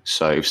guy.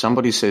 So if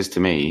somebody says to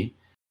me,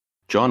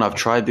 John, I've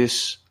tried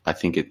this, I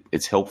think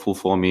it's helpful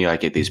for me, I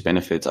get these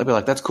benefits, I'd be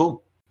like, that's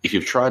cool. If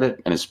you've tried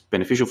it and it's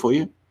beneficial for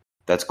you,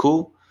 that's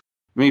cool.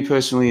 Me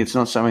personally, it's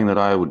not something that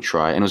I would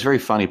try. And it was very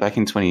funny, back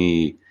in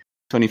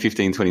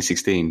 2015,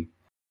 2016,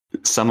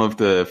 some of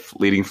the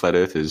leading flat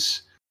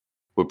earthers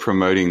were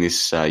promoting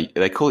this,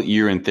 they call it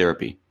urine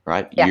therapy,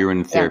 right? Yeah,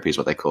 urine therapy is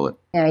what they call it.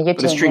 Yeah,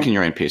 but it's drinking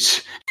your own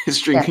piss. It's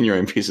drinking your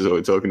own piss is what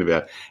we're talking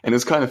about. And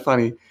it's kind of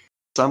funny.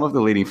 Some of the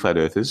leading flat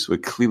earthers were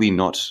clearly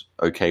not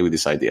okay with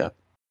this idea,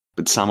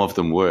 but some of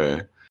them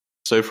were.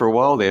 So for a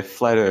while there,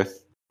 flat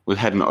earth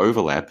had an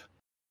overlap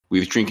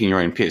with drinking your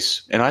own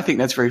piss. And I think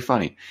that's very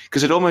funny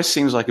because it almost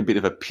seems like a bit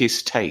of a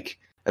piss take,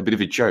 a bit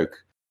of a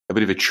joke, a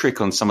bit of a trick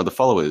on some of the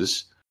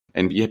followers.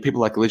 And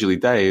people like allegedly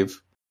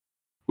Dave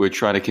were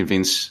trying to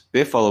convince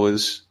their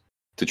followers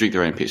to drink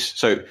their own piss.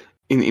 So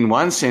in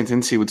one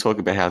sentence, he would talk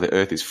about how the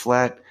earth is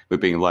flat, we're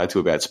being lied to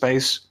about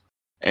space.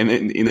 And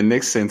in the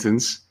next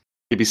sentence,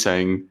 he'd be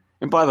saying,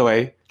 and by the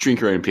way, drink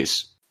your own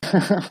piss.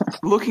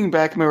 Looking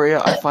back,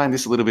 Maria, I find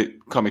this a little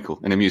bit comical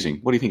and amusing.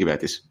 What do you think about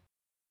this?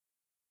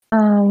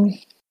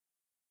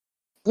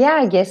 Yeah,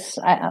 I guess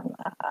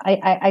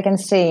I can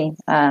see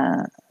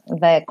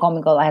the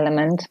comical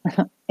element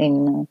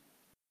in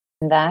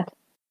that.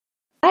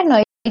 I don't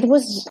know. It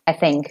was, I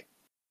think,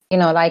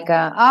 like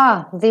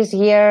this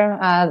year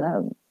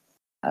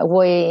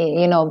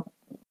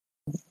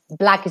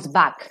black is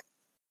back,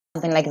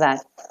 something like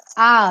that.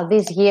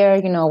 This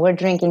year, we're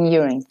drinking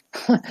urine.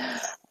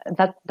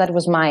 That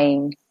was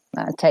my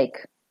take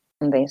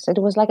on this. It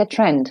was like a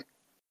trend,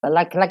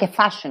 like a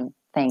fashion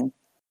thing.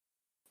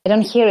 I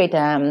don't hear it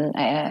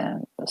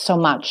so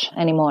much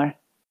anymore.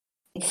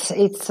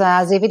 It's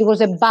as if it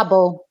was a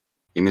bubble.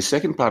 In the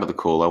second part of the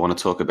call, I want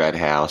to talk about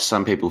how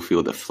some people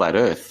feel that flat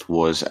earth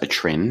was a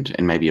trend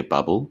and maybe a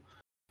bubble,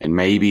 and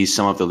maybe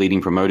some of the leading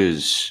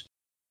promoters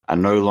are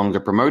no longer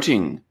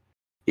promoting,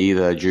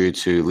 either due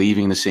to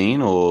leaving the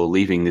scene or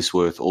leaving this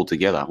earth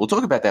altogether. We'll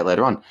talk about that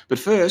later on. But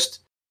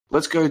first,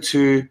 let's go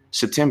to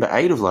September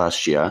 8 of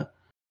last year,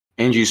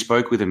 and you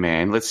spoke with a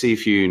man. Let's see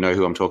if you know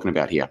who I'm talking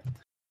about here.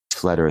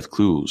 Flat Earth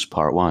Clues,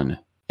 Part 1,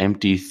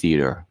 Empty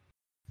Theatre.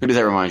 Who does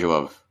that remind you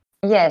of?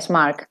 Yes,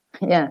 Mark.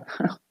 Yeah.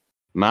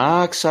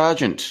 Mark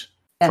Sargent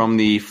from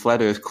the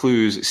Flat Earth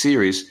Clues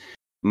series.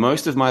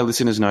 Most of my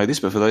listeners know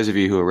this, but for those of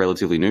you who are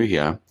relatively new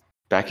here,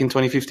 back in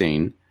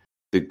 2015,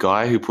 the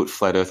guy who put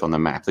Flat Earth on the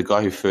map, the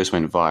guy who first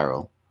went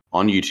viral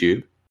on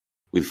YouTube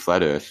with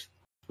Flat Earth,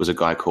 was a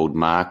guy called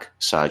Mark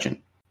Sargent,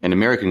 an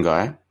American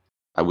guy,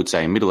 I would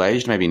say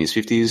middle-aged, maybe in his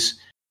 50s,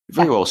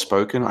 very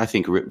well-spoken, I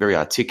think very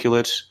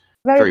articulate,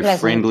 very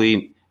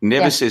friendly,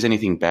 never says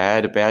anything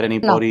bad about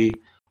anybody,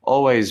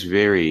 always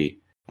very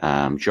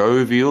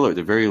jovial, or at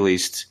the very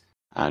least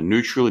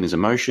neutral in his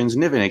emotions,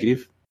 never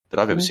negative that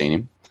I've ever seen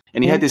him.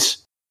 And he had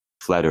this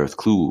Flat Earth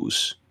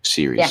Clues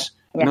series.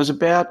 And it was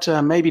about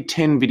maybe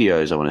 10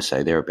 videos, I want to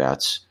say,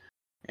 thereabouts.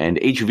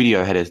 And each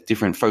video had a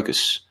different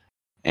focus.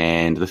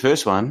 And the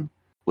first one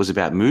was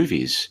about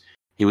movies.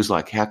 He was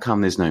like, how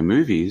come there's no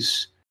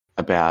movies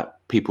about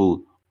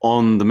people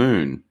on the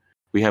moon?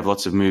 We have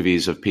lots of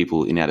movies of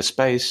people in outer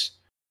space,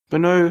 but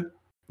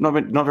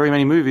not very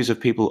many movies of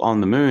people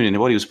on the moon. And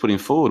what he was putting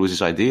forward was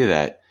this idea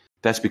that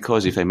that's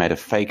because if they made a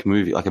fake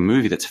movie, like a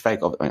movie that's fake,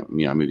 a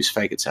movie's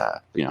fake, it's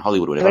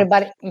Hollywood or whatever.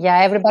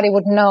 Everybody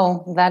would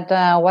know that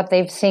what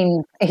they've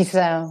seen is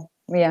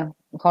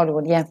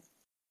Hollywood.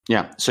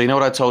 Yeah. So you know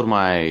what I told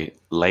my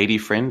lady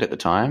friend at the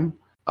time?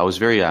 I was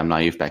very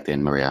naive back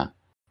then, Maria.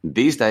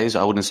 These days,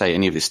 I wouldn't say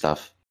any of this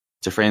stuff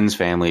to friends,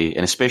 family,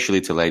 and especially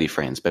to lady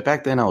friends. But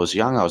back then, I was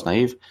young, I was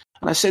naive,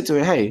 and I said to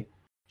her, "Hey,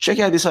 check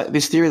out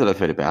this theory that I've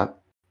heard about.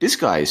 This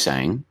guy is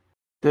saying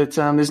that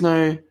there's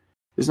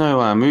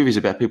no movies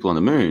about people on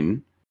the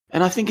moon,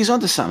 and I think he's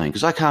onto something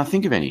because I can't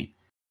think of any."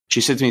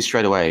 She said to me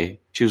straight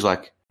away, she was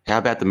like, "How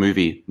about the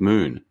movie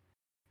Moon?"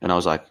 And I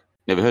was like,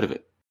 "Never heard of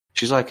it."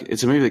 She's like,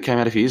 "It's a movie that came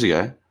out a few years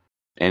ago,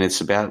 and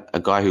it's about a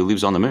guy who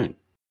lives on the moon."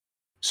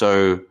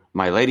 So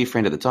my lady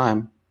friend at the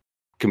time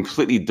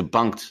completely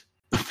debunked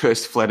the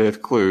first Flat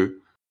Earth clue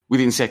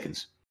within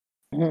seconds.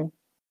 Mm-hmm.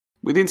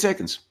 Within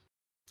seconds.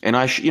 And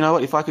you know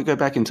what? If I could go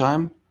back in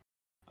time,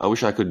 I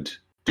wish I could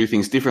do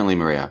things differently,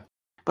 Maria.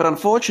 But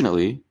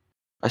unfortunately,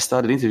 I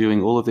started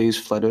interviewing all of these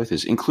Flat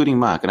Earthers, including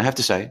Mark. And I have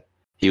to say,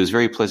 he was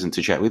very pleasant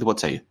to chat with. What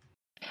say you?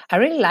 I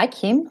really like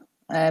him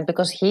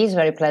because he's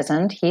very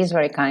pleasant. He's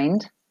very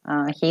kind.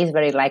 He's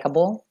very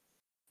likable.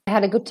 I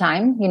had a good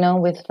time,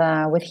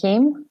 with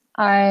him.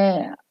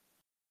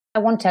 I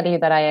won't tell you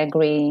that I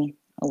agree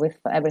with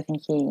everything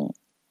he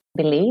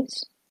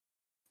believes,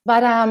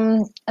 but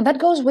that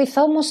goes with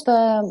almost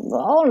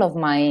all of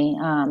my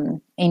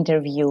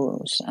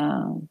interviews.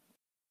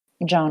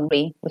 John,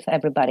 with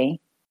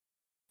everybody.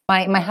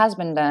 My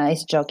husband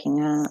is joking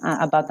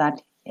about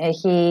that.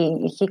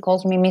 He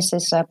calls me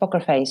Mrs.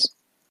 Poker Face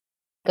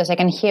because I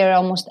can hear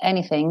almost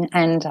anything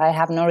and I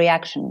have no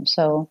reaction.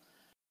 So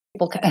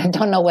people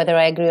don't know whether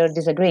I agree or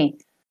disagree.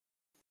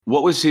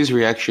 What was his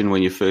reaction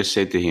when you first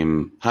said to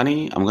him,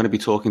 "Honey, I'm going to be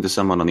talking to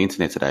someone on the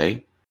internet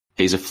today.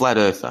 He's a flat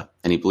earther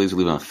and he believes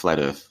we live on a flat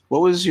earth."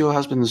 What was your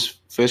husband's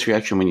first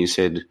reaction when you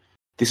said,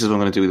 "This is what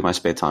I'm going to do with my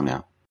spare time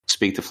now?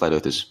 Speak to flat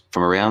earthers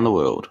from around the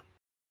world"?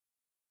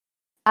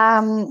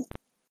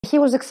 He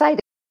was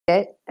excited.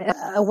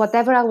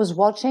 Whatever I was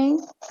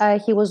watching,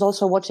 he was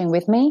also watching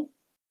with me.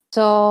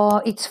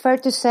 So it's fair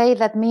to say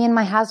that me and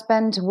my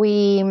husband,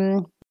 we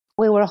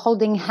were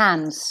holding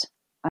hands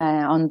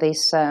on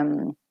this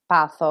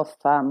path of,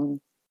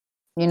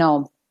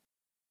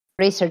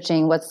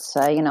 researching what's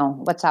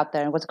out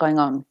there, what's going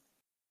on.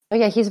 So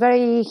yeah, he's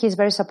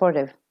very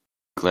supportive.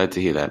 Glad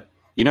to hear that.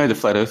 The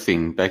flat earth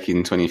thing back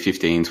in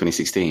 2015,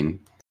 2016,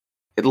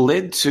 it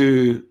led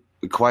to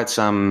quite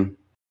some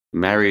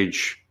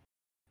marriage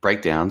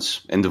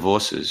breakdowns and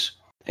divorces.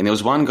 And there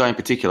was one guy in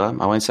particular,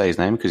 I won't say his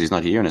name because he's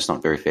not here and it's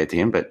not very fair to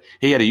him, but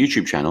he had a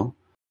YouTube channel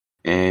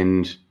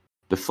and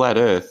the flat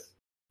earth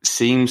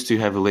seems to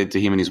have led to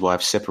him and his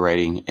wife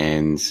separating,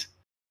 and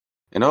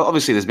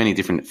obviously there's many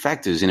different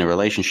factors in a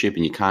relationship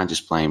and you can't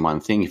just blame one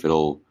thing if it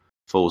all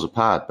falls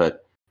apart.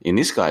 But in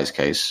this guy's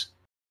case,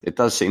 it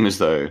does seem as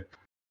though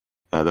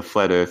the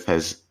flat earth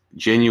has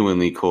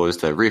genuinely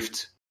caused a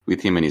rift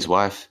with him and his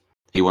wife.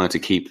 He wanted to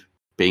keep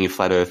being a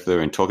flat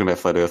earther and talking about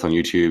flat earth on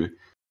YouTube.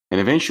 And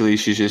eventually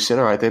she just said,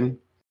 "All right then,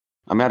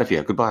 I'm out of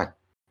here, goodbye."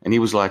 And he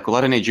was like, "Well,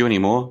 I don't need you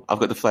anymore. I've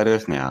got the flat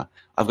earth now.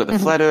 I've got the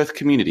flat earth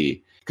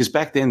community." Because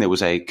back then there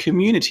was a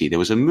community, there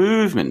was a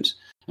movement,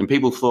 and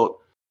people thought,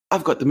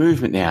 "I've got the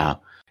movement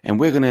now, and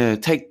we're going to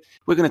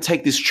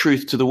take this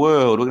truth to the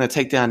world. We're going to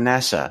take down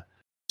NASA."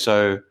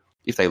 So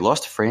if they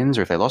lost friends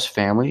or if they lost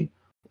family,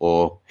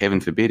 or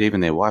heaven forbid, even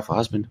their wife or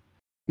husband,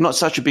 not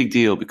such a big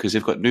deal because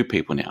they've got new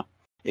people now.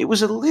 It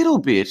was a little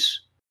bit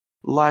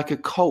like a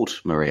cult,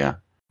 Maria,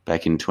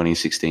 back in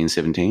 2016,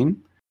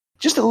 17.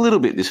 Just a little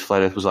bit, this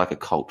flat earth was like a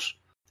cult.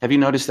 Have you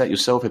noticed that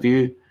yourself? Have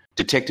you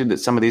detected that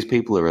some of these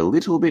people are a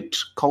little bit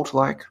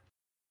cult-like?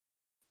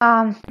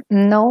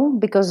 No,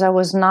 because I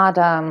was not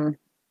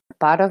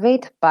part of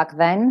it back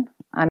then.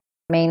 I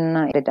mean,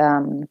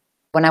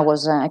 when I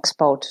was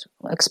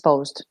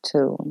exposed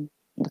to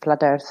the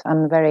flat earth,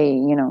 I'm very,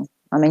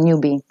 I'm a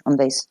newbie on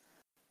this.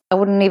 I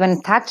wouldn't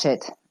even touch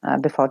it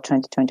before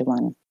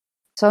 2021.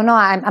 So no,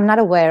 I'm not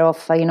aware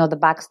of the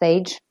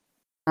backstage,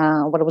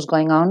 what was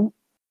going on.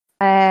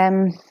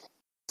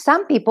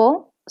 Some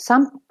people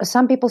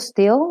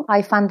still,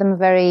 I find them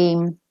very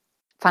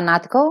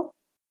fanatical.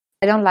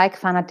 I don't like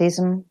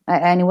fanatism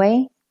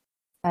anyway,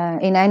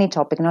 in any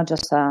topic, not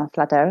just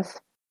flat Earth.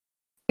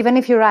 Even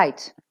if you're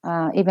right,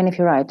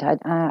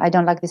 I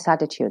don't like this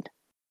attitude.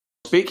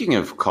 Speaking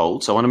of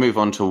cults, I want to move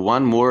on to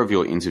one more of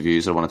your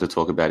interviews I wanted to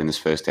talk about in this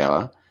first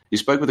hour. You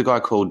spoke with a guy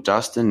called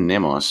Dustin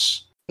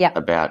Nemos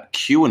about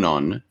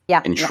QAnon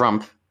and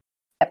Trump.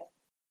 Yep.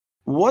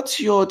 What's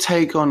your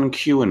take on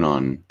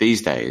QAnon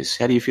these days?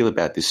 How do you feel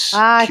about this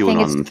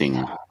QAnon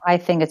thing? I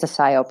think it's a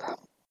psyop.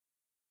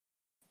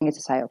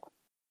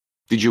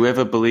 Did you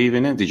ever believe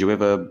in it? Did you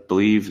ever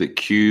believe that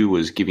Q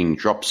was giving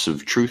drops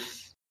of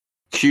truth?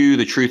 Q,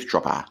 the truth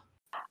dropper.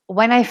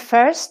 When I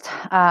first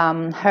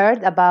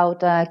heard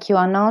about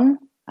QAnon,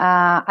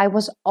 I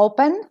was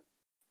open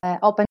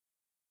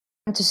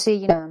to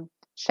see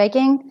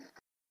shaking,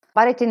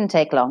 but it didn't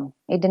take long.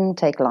 It didn't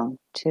take long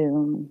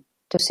to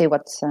see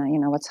what's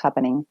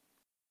happening.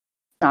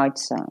 No, I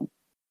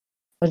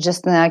was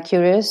just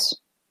curious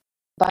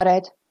about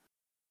it.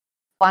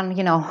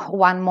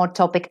 One more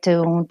topic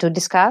to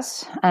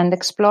discuss and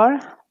explore,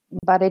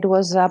 but it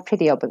was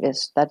pretty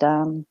obvious that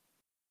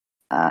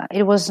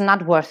it was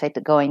not worth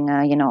it going,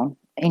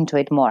 into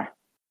it more. I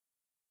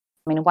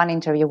mean, one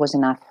interview was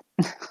enough.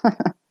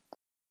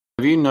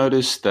 Have you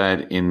noticed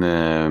that in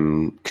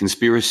the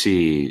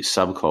conspiracy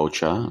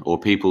subculture or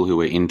people who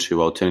are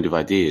into alternative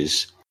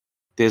ideas,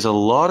 there's a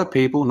lot of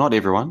people, not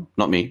everyone,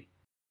 not me,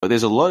 but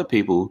there's a lot of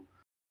people,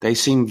 they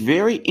seem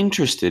very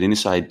interested in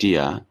this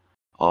idea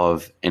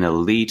of an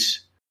elite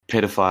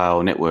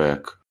pedophile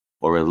network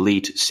or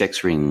elite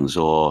sex rings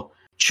or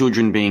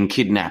children being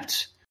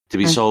kidnapped to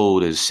be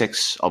sold as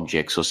sex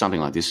objects or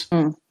something like this.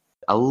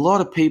 A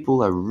lot of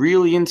people are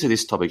really into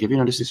this topic. Have you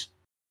noticed this?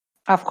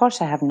 Of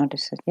course I have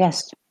noticed it,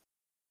 yes.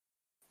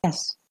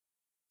 Yes.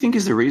 What do you think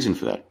is the reason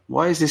for that?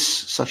 Why is this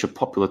such a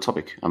popular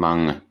topic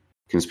among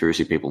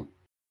conspiracy people?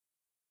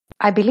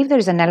 I believe there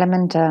is an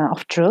element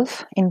of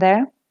truth in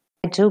there.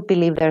 I do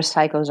believe there are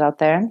psychos out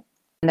there, and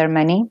there are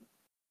many.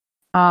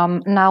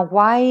 Now,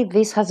 why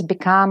this has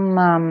become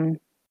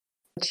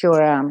what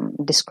you're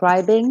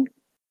describing,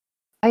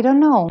 I don't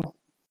know.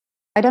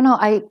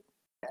 I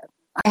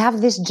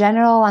have this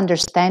general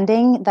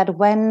understanding that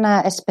when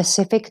a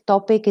specific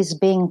topic is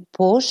being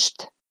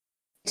pushed,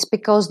 it's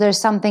because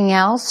there's something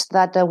else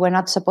that we're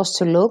not supposed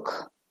to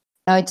look.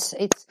 No, it's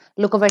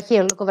look over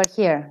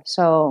here.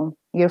 So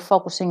you're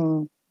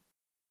focusing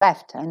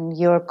left and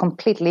you're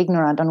completely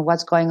ignorant on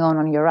what's going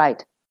on your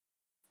right.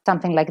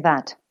 Something like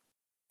that.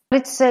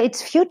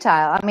 It's futile.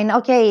 I mean,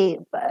 okay,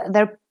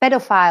 they're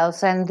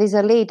pedophiles and this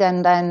elite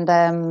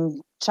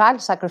and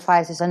child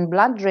sacrifices and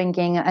blood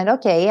drinking, and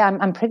okay,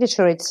 I'm pretty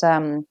sure it's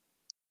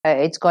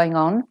going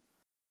on.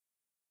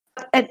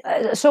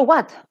 So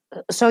what?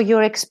 So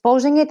you're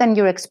exposing it and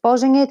you're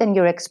exposing it and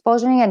you're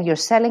exposing it and you're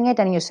selling it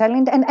and you're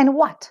selling it and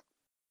what?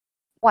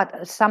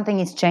 What?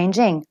 Something is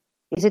changing.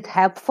 Is it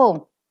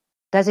helpful?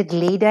 Does it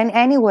lead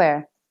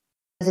anywhere?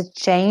 Does it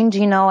change,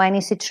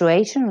 any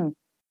situation?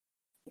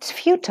 It's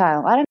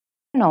futile. I don't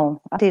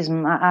know.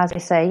 Autism, as I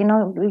say,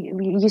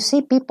 you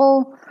see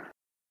people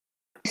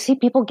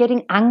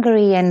getting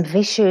angry and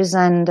vicious,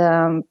 and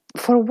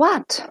for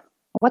what?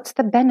 What's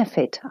the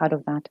benefit out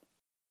of that?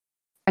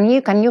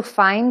 Can you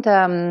find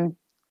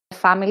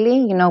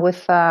family,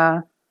 with?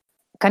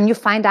 Can you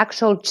find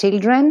actual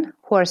children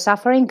who are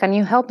suffering? Can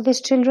you help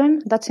these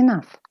children? That's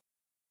enough.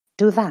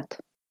 Do that.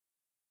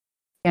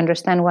 You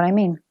understand what I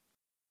mean?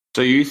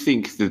 So you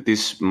think that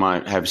this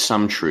might have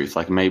some truth,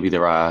 like maybe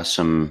there are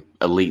some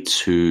elites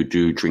who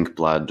do drink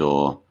blood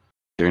or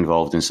they're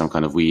involved in some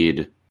kind of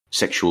weird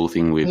sexual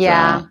thing with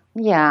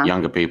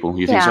younger people.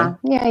 You think so?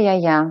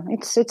 Yeah.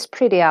 It's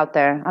pretty out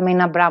there. I mean,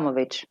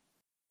 Abramovich.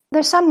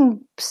 There's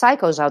some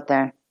psychos out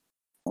there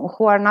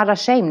who are not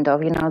ashamed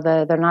of,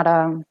 they're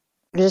not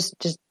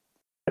just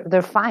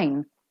they're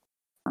fine.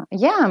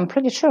 Yeah, I'm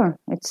pretty sure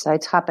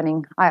it's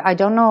happening. I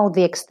don't know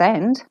the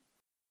extent.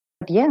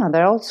 But yeah,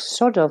 there are all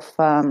sort of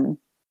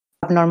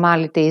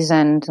abnormalities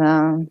and,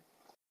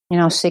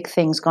 sick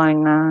things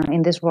going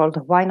in this world.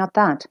 Why not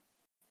that?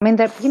 I mean,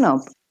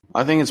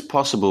 I think it's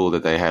possible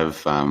that they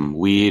have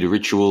weird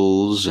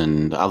rituals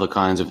and other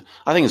kinds of...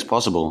 I think it's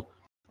possible.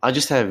 I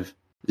just have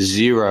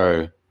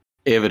zero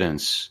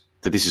evidence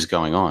that this is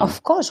going on.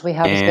 Of course we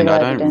have zero evidence. And I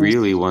don't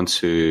really want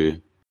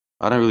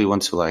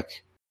to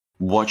like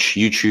watch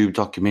YouTube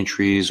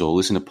documentaries or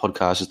listen to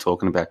podcasts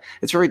talking about...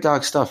 It's very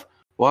dark stuff.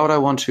 Why would I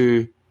want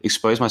to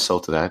expose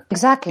myself to that?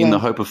 Exactly. In the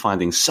hope of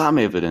finding some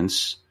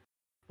evidence?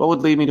 What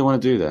would lead me to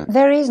want to do that?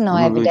 There is no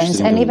evidence.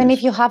 And even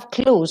if you have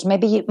clues,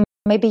 maybe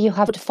you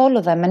have to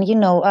follow them and,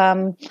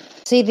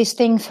 see this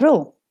thing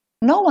through.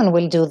 No one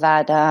will do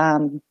that.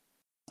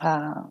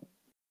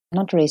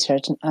 Not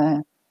research.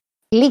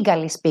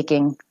 Legally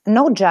speaking,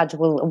 no judge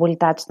will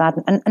touch that,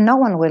 and no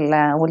one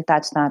will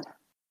touch that.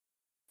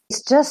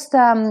 It's just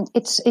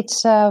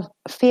it's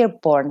fear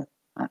porn.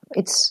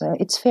 It's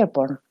fear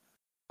porn.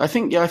 I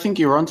think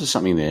you're onto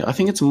something there. I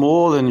think it's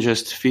more than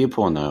just fear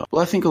porn, though.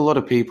 Well, I think a lot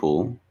of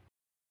people,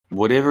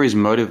 whatever is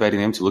motivating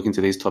them to look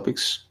into these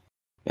topics,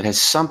 it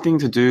has something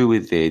to do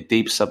with their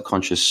deep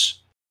subconscious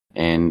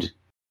and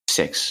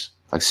sex.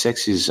 Like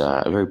sex is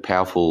a very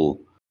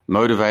powerful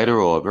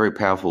motivator or a very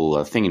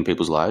powerful thing in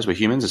people's lives. We're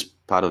humans. It's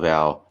part of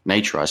our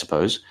nature, I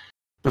suppose.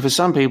 But for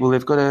some people,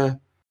 they've got a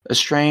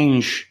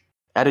strange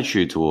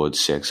attitude towards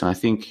sex. And I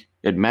think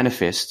it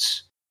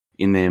manifests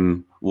in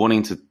them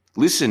wanting to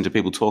listen to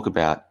people talk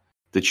about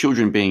the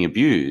children being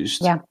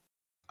abused. Yeah.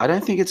 I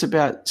don't think it's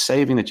about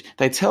saving the...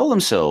 They tell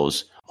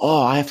themselves,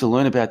 oh, I have to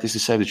learn about this to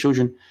save the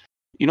children.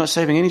 You're not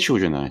saving any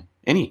children, though.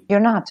 Any.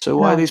 You're not. So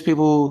why these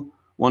people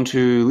want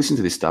to listen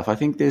to this stuff? I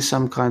think there's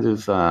some kind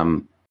of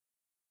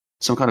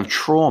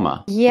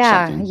trauma.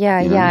 Yeah,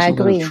 I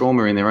agree. Kind of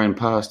trauma in their own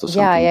past or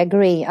something. Yeah, I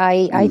agree.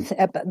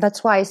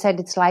 That's why I said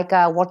it's like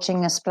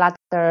watching a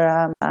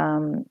splatter.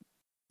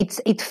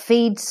 It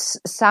feeds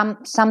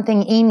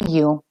something in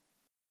you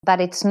that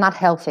it's not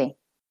healthy.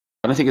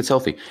 I don't think it's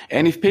healthy.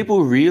 And if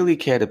people really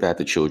cared about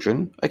the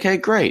children, okay,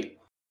 great.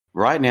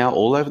 Right now,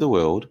 all over the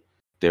world,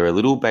 there are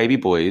little baby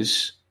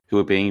boys who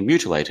are being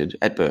mutilated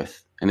at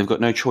birth, and they've got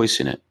no choice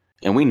in it.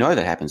 And we know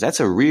that happens. That's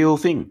a real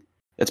thing.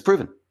 That's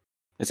proven.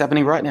 It's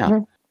happening right now.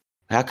 Mm-hmm.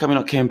 How come we're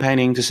not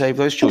campaigning to save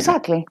those children?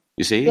 Exactly.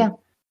 You see? Yeah.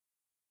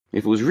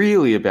 If it was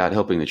really about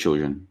helping the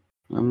children,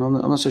 I'm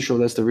not so sure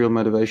that's the real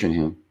motivation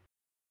here.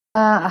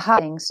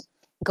 Things.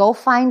 Go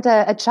find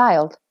a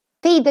child.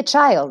 Feed the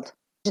child.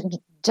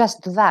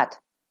 Just that.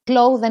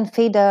 Clothe and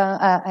feed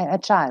a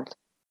child.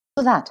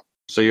 Do that.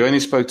 So you only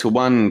spoke to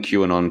one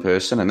QAnon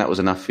person, and that was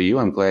enough for you.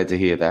 I'm glad to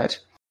hear that.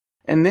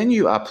 And then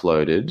you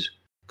uploaded,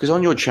 because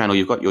on your channel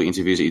you've got your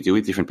interviews that you do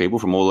with different people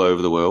from all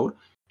over the world.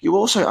 You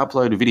also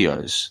upload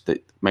videos,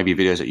 that maybe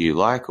videos that you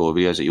like or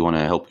videos that you want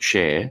to help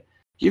share.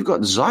 You've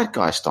got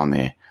Zeitgeist on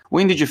there.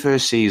 When did you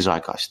first see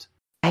Zeitgeist?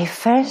 I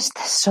first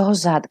saw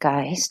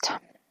Zeitgeist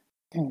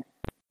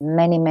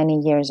many, many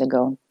years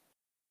ago.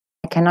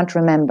 I cannot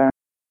remember,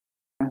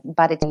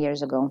 but it's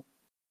years ago.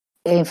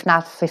 If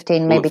not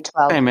 15, maybe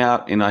 12. It came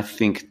out in, I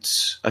think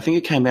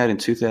it came out in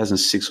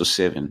 2006 or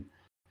 7,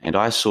 and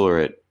I saw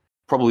it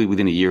probably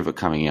within a year of it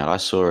coming out. I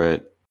saw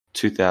it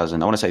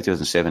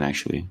 2007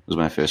 actually was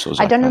when I first saw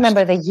Zeitgeist. I don't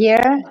remember the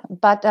year,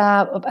 but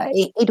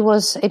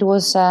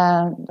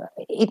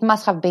it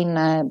must have been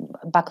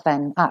back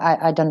then.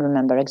 I don't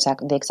remember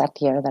the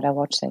exact year that I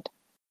watched it.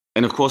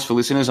 And of course, for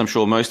listeners, I'm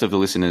sure most of the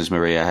listeners,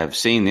 Maria, have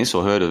seen this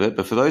or heard of it.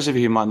 But for those of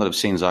you who might not have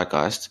seen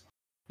Zeitgeist,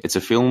 it's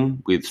a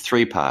film with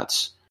 3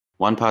 parts.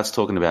 One part's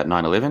talking about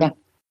 9/11. Yeah.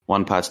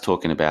 One part's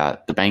talking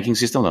about the banking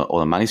system or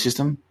the money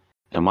system.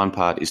 And one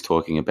part is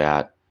talking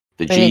about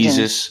the religion.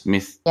 Jesus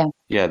myth.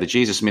 Yeah, the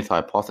Jesus myth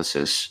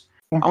hypothesis.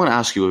 Yeah. I want to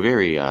ask you a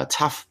very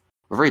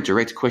very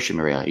direct question,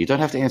 Maria. You don't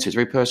have to answer. It's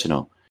very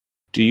personal.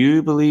 Do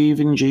you believe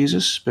in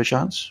Jesus,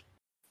 perchance?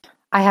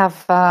 I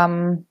have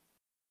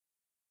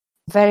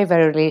very,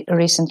 very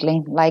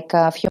recently, like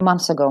a few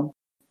months ago,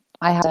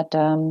 I heard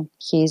that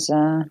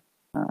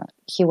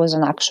he was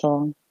an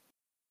actual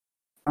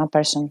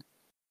person.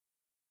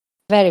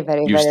 Very,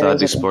 very, you very started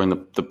recently. Exploring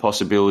the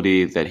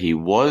possibility that he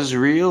was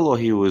real or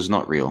he was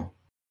not real?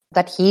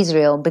 That he's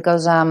real,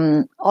 because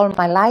all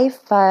my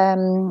life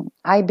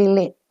I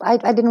believe I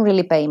didn't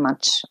really pay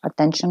much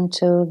attention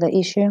to the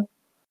issue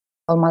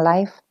all my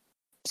life.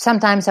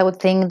 Sometimes I would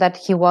think that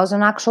he was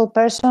an actual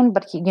person,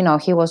 but he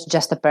was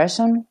just a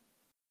person,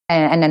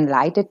 an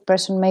enlightened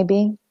person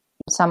maybe.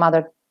 Some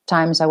other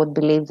times I would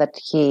believe that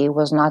he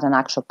was not an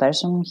actual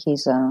person,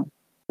 he's a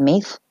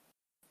myth.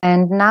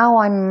 And now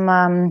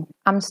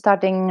I'm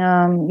starting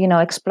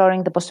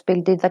exploring the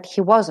possibility that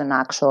he was an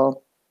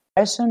actual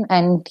person,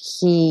 and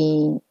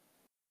he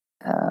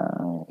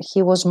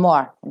was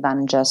more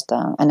than just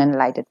an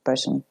enlightened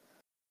person.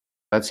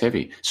 That's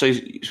heavy. So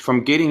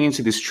from getting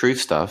into this truth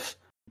stuff,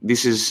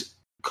 this has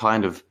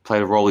kind of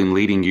played a role in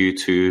leading you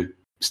to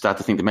start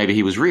to think that maybe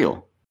he was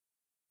real.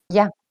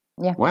 Yeah.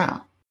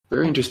 Wow,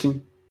 very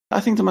interesting.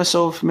 I think to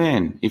myself,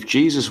 man, if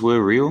Jesus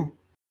were real,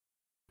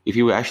 if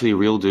he were actually a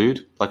real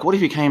dude, like what if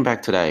he came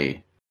back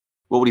today?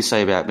 What would he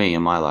say about me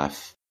and my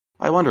life?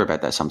 I wonder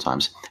about that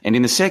sometimes. And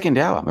in the second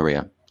hour,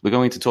 Maria, we're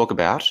going to talk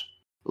about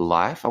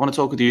life. I want to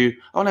talk with you.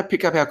 I want to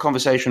pick up our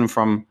conversation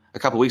from a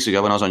couple of weeks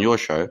ago when I was on your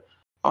show.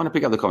 I want to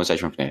pick up the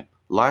conversation from there.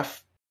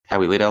 Life, how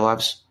we lead our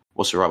lives,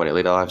 what's the right way to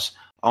lead our lives.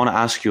 I want to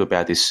ask you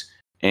about this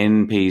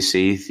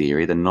NPC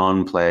theory, the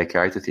non-player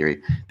character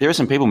theory. There are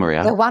some people,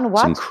 Maria. The one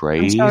what? Some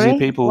crazy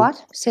people.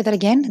 What? Say that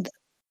again.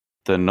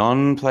 The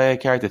non-player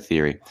character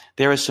theory.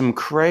 There are some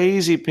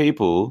crazy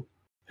people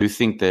who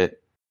think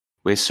that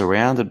we're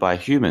surrounded by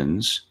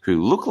humans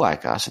who look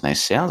like us and they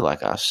sound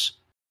like us,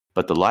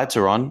 but the lights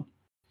are on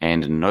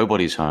and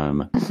nobody's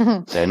home.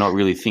 They're not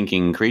really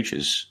thinking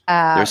creatures. There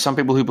are some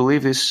people who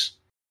believe this.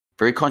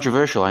 Very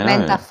controversial, I know.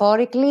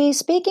 Metaphorically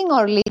speaking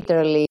or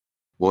literally?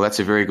 Well, that's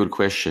a very good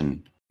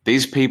question.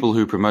 These people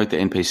who promote the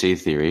NPC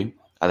theory,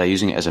 are they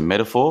using it as a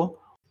metaphor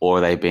or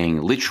are they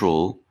being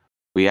literal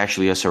we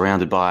actually are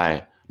surrounded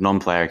by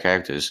non-player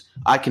characters?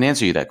 I can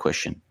answer you that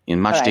question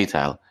in much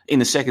detail in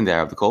the second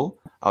hour of the call.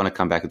 I want to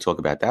come back and talk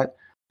about that.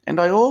 And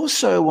I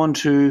also want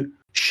to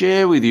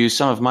share with you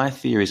some of my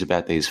theories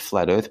about these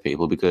flat earth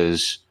people,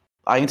 because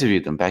I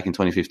interviewed them back in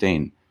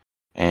 2015.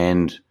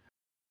 And,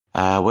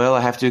 well,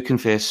 I have to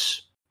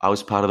confess, I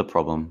was part of the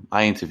problem.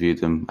 I interviewed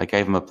them. I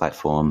gave them a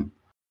platform.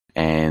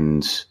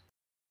 And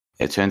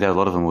it turned out a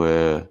lot of them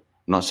were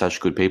not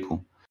such good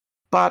people.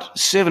 But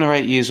 7 or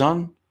 8 years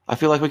on, I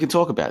feel like we can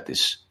talk about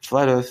this.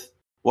 Flat Earth,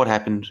 what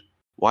happened,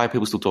 why are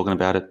people still talking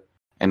about it,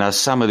 and are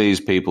some of these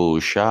people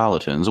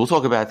charlatans? We'll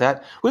talk about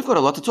that. We've got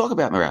a lot to talk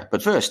about, Marat.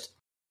 But first,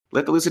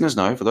 let the listeners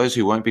know, for those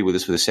who won't be with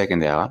us for the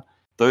second hour,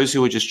 those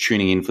who are just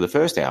tuning in for the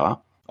first hour,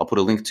 I'll put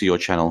a link to your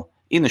channel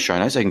in the show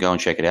notes. They can go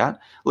and check it out.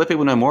 Let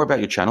people know more about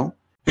your channel,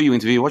 who you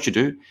interview, what you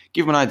do.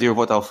 Give them an idea of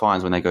what they'll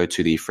find when they go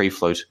to the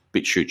Freefloat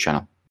BitChute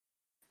channel.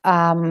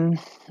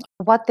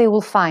 What they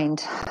will find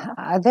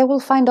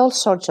all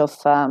sorts of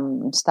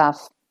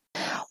stuff.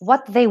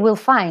 What they will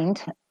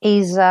find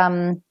is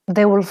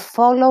they will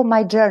follow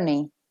my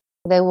journey.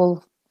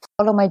 Because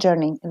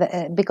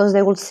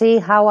they will see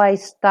how I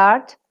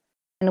start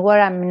and where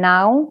I'm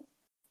now.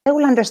 They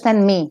will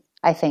understand me,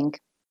 I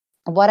think.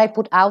 What I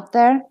put out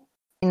there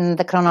in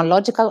the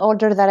chronological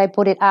order that I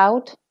put it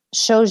out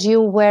shows you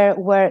where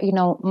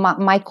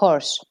my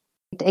course.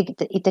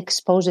 It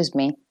exposes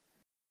me.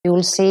 You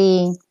will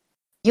see,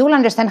 you will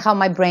understand how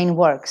my brain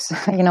works,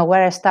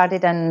 where I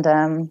started and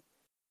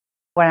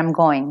where I'm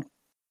going.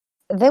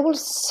 They will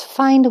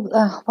find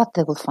what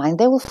they will find.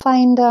 They will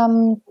find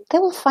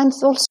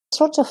all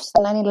sorts of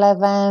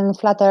 9/11,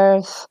 flat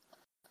Earth,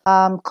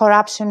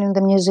 corruption in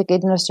the music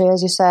industry,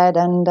 as you said,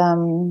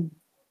 and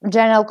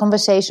general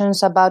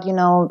conversations about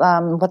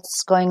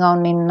what's going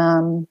on in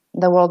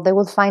the world. They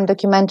will find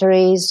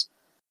documentaries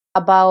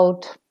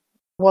about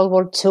World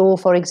War II,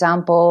 for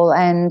example,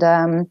 and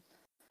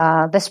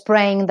the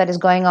spraying that is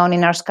going on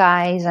in our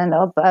skies, and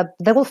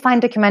they will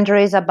find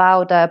documentaries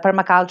about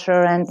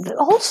permaculture and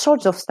all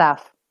sorts of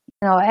stuff.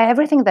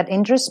 Everything that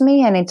interests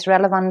me and it's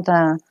relevant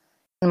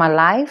in my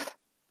life,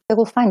 they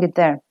will find it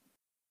there.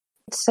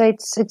 It's a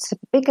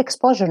big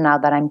exposure now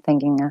that I'm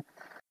thinking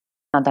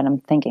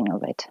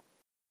of it.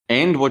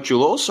 And what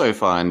you'll also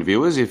find,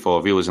 viewers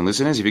and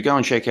listeners, if you go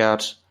and check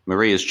out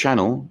Maria's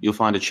channel, you'll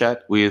find a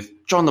chat with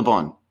John Le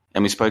Bon,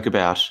 and we spoke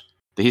about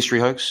the history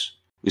hoax.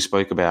 We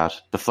spoke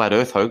about the flat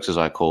earth hoax, as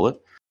I call it,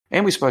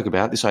 and we spoke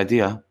about this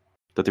idea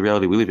that the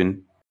reality we live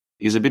in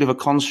is a bit of a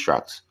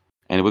construct.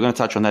 And we're going to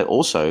touch on that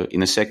also in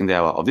the second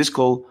hour of this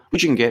call,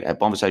 which you can get at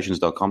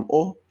bonversations.com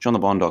or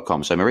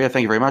johnlebon.com. So, Maria,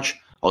 thank you very much.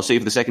 I'll see you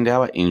for the second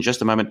hour in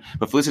just a moment.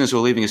 But for listeners who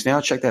are leaving us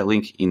now, check that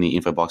link in the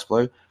info box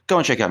below. Go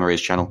and check out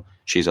Maria's channel.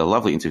 She's a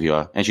lovely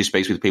interviewer, and she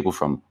speaks with people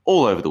from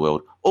all over the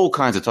world, all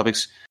kinds of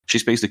topics. She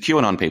speaks to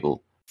QAnon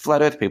people,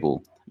 flat earth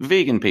people,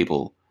 vegan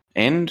people,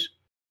 and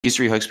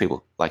history hoax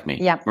people like me.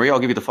 Yeah. Maria, I'll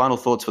give you the final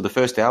thoughts for the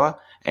first hour.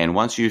 And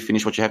once you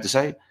finish what you have to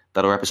say,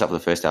 that'll wrap us up for the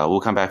first hour.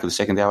 We'll come back for the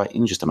second hour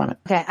in just a moment.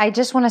 Okay. I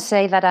just want to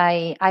say that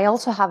I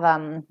also have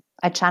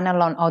a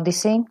channel on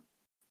Odyssey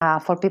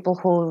for people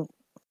who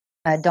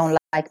don't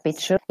like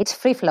BitChute. It's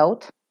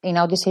Freefloat. In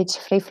Odyssey, it's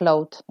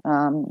Freefloat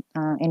on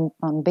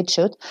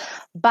BitChute.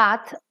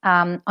 But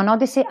on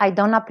Odyssey, I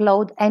don't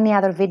upload any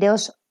other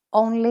videos,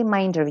 only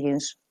my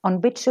interviews.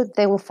 On BitChute,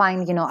 they will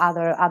find,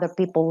 other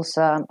people's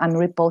I'm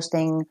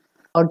reposting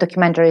or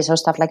documentaries or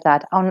stuff like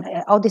that. On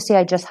Odyssey,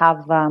 I just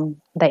have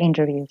the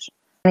interviews.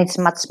 And it's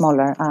a much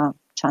smaller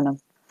channel.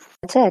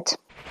 That's it.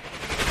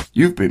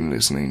 You've been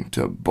listening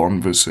to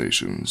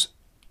Bonversations.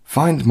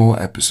 Find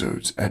more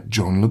episodes at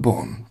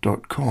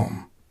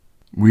johnlebon.com.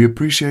 We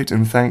appreciate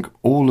and thank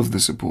all of the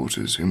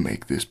supporters who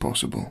make this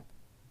possible.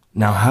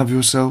 Now have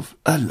yourself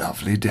a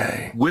lovely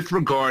day. With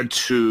regard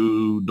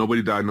to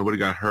nobody died, nobody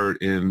got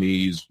hurt in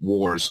these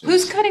wars.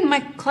 Who's cutting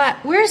my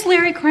clap? Where's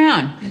Larry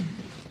Crown?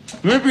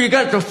 Maybe you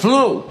got the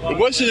flu. It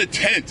wasn't a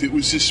tent. It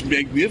was this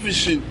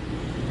magnificent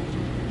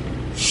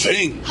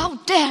thing. How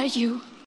dare you!